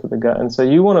soothing for the gut. And so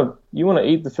you want to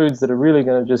eat the foods that are really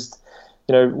going to just,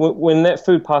 when that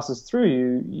food passes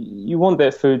through you want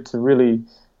that food to really,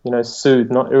 soothe,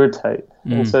 not irritate.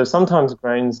 And so sometimes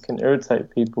grains can irritate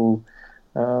people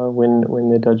when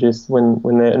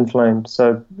they're inflamed.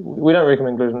 So we don't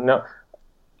recommend gluten. Now,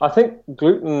 I think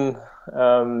gluten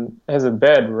has a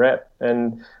bad rap,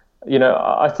 and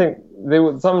I think there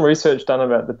was some research done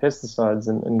about the pesticides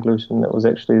in gluten that was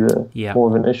actually more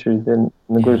of an issue than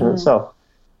the gluten itself.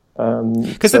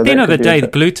 Because at the end of the day, the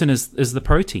gluten is the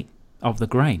protein of the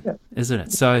grain, isn't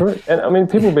it? So, correct. And I mean,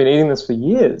 people have been eating this for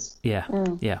years. Yeah.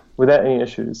 Without any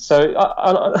issues. So,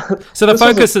 so the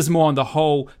focus is more on the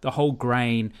whole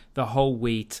grain, the whole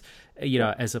wheat,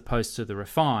 as opposed to the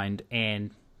refined, and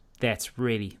that's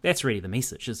really the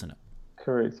message, isn't it?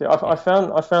 Correct. Yeah, I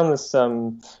found this. I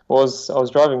was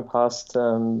driving past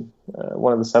one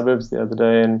of the suburbs the other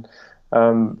day, and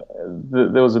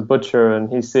there was a butcher,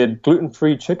 and he said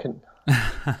gluten-free chicken.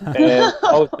 And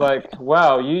I was like,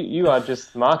 wow, you are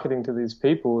just marketing to these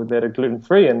people that are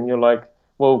gluten-free, and you're like,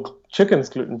 well, chicken's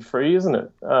gluten-free, isn't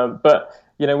it? But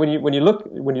when you look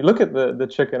at the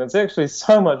chicken, it's actually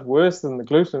so much worse than the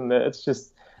gluten that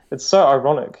it's so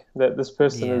ironic that this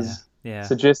person is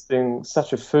suggesting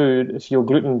such a food if you're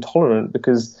gluten intolerant,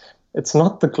 because it's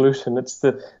not the gluten, it's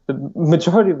the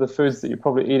majority of the foods that you're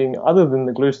probably eating other than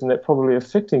the gluten that probably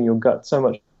affecting your gut so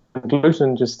much.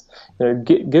 Gluten just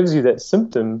gives you that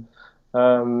symptom,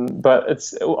 but I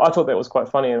thought that was quite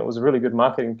funny, and it was a really good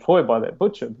marketing ploy by that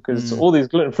butcher, because all these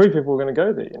gluten-free people are going to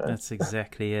go there. That's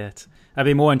exactly it. I'd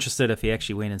be more interested if he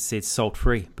actually went and said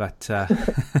salt-free, but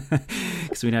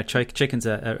because we know chickens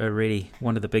are really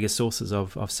one of the biggest sources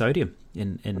of sodium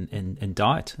in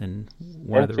diet, and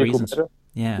one of the reasons.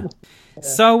 Yeah.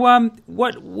 So,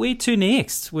 where to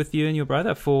next with you and your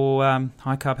brother for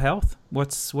High Carb Health?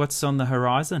 What's on the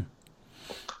horizon?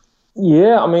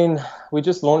 Yeah, I mean, we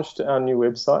just launched our new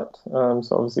website, so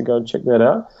obviously go and check that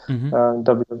out,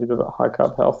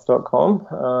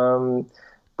 www.highcarbhealth.com.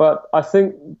 But I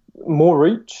think more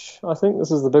reach. I think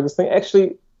this is the biggest thing.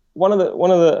 Actually, one of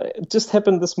the it just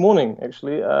happened this morning.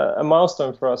 Actually, a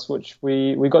milestone for us, which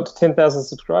we got to 10,000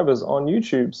 subscribers on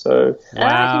YouTube. So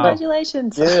wow,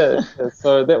 congratulations! Yeah,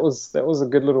 so that was a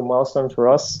good little milestone for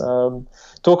us.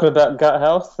 Talking about gut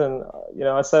health, and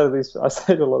I say to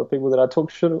a lot of people that I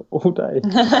talk shit all day.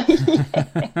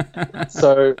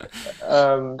 So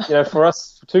for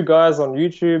us, for two guys on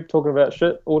YouTube talking about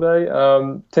shit all day,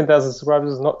 10,000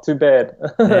 subscribers is not too bad.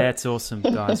 That's awesome,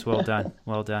 guys. Well done.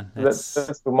 That's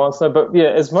the milestone. But yeah,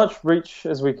 as much reach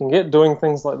as we can get doing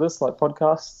things like this, like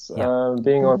podcasts,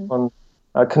 being on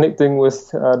connecting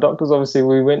with doctors. Obviously,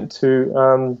 we went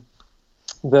to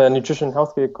the Nutrition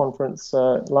Healthcare Conference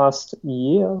last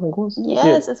year, I think it was.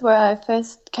 Yes, that's where I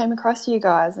first came across you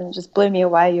guys, and it just blew me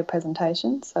away, your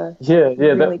presentation. So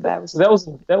really glad. So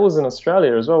that was in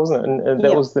Australia as well, wasn't it? And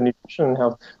that was the Nutrition and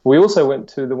Health. We also went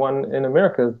to the one in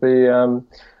America,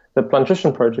 the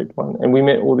Plantrition Project one, and we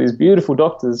met all these beautiful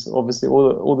doctors. Obviously,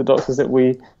 all the doctors that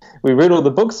we read all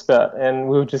the books about, and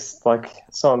we were just like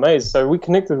so amazed. So we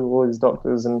connected with all these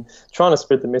doctors and trying to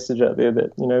spread the message out there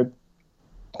that, you know,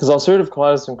 because ulcerative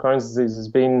colitis and Crohn's disease has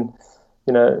been,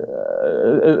 you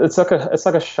know, it's like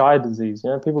a shy disease.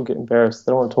 You know, people get embarrassed;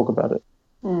 they don't want to talk about it.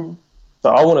 So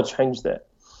I want to change that.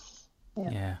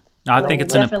 Yeah. No, I think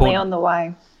it's definitely on the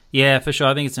way. Yeah, for sure.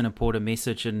 I think it's an important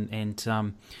message,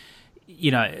 and you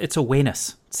know, it's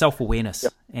awareness, self-awareness,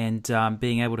 and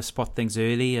being able to spot things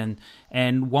early,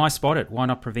 and why spot it? Why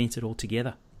not prevent it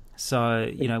altogether?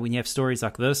 So, you know, when you have stories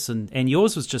like this, and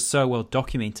yours was just so well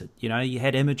documented, you know, you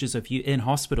had images of you in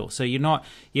hospital. So you're not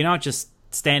just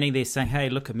standing there saying, hey,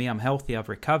 look at me, I'm healthy, I've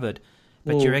recovered.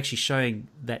 But you're actually showing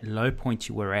that low point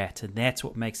you were at, and that's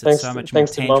what makes it so much more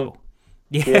tangible.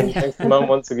 Thanks to Mum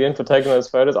once again for taking those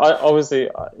photos.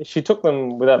 She took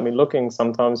them without me looking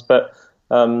sometimes, but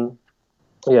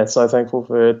so thankful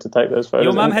for her to take those photos.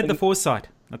 Your mum had the foresight,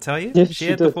 I'll tell you. Yes, she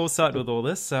had the foresight with all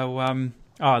this. So,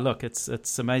 look,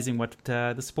 it's amazing what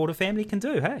the supportive family can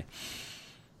do, hey?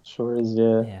 Sure is,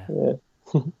 yeah.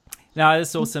 No,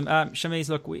 that's awesome. Shamiz,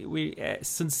 look, we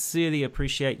sincerely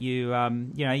appreciate you.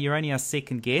 You know, you're only our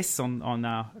second guest on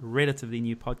our relatively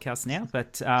new podcast now,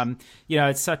 but you know,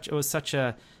 it was such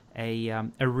a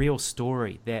real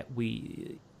story that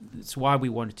it's why we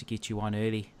wanted to get you on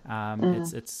early.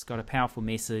 It's got a powerful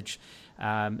message,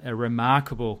 a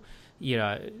remarkable, you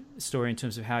know, story in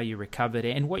terms of how you recovered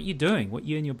and what you're doing. What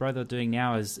you and your brother are doing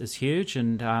now is huge.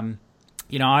 And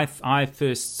you know, I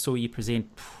first saw you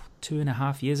present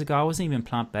 2.5 years ago. I wasn't even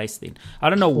plant-based then. I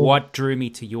don't know what drew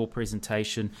me to your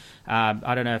presentation.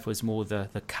 I don't know if it was more the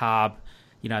carb,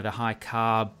 you know, the high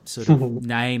carb sort of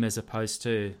name, as opposed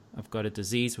to I've got a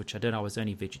disease, which I didn't. I was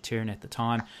only vegetarian at the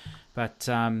time. But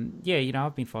you know,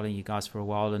 I've been following you guys for a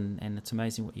while, and it's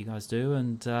amazing what you guys do,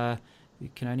 and we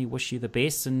can only wish you the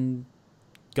best and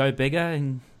go bigger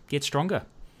and get stronger.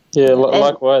 Yeah,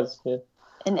 likewise. Yeah.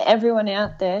 And everyone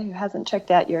out there who hasn't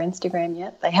checked out your Instagram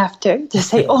yet, they have to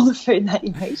see all the food that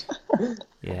you eat.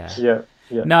 Yeah.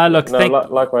 No, look.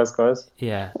 Likewise, guys.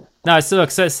 Yeah. No, so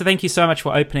look. So thank you so much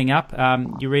for opening up.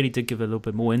 You really did give a little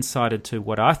bit more insight into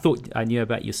what I thought I knew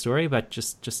about your story, but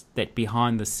just that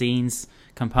behind the scenes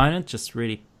component just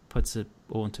really puts it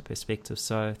all into perspective.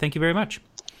 So thank you very much.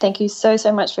 Thank you so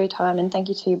much for your time, and thank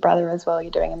you to your brother as well. You're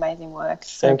doing amazing work.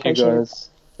 So thank you, guys.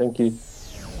 Thank you.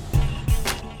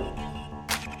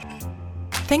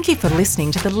 Thank you for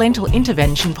listening to the Lentil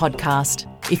Intervention Podcast.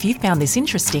 If you found this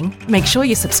interesting, make sure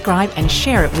you subscribe and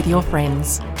share it with your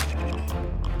friends.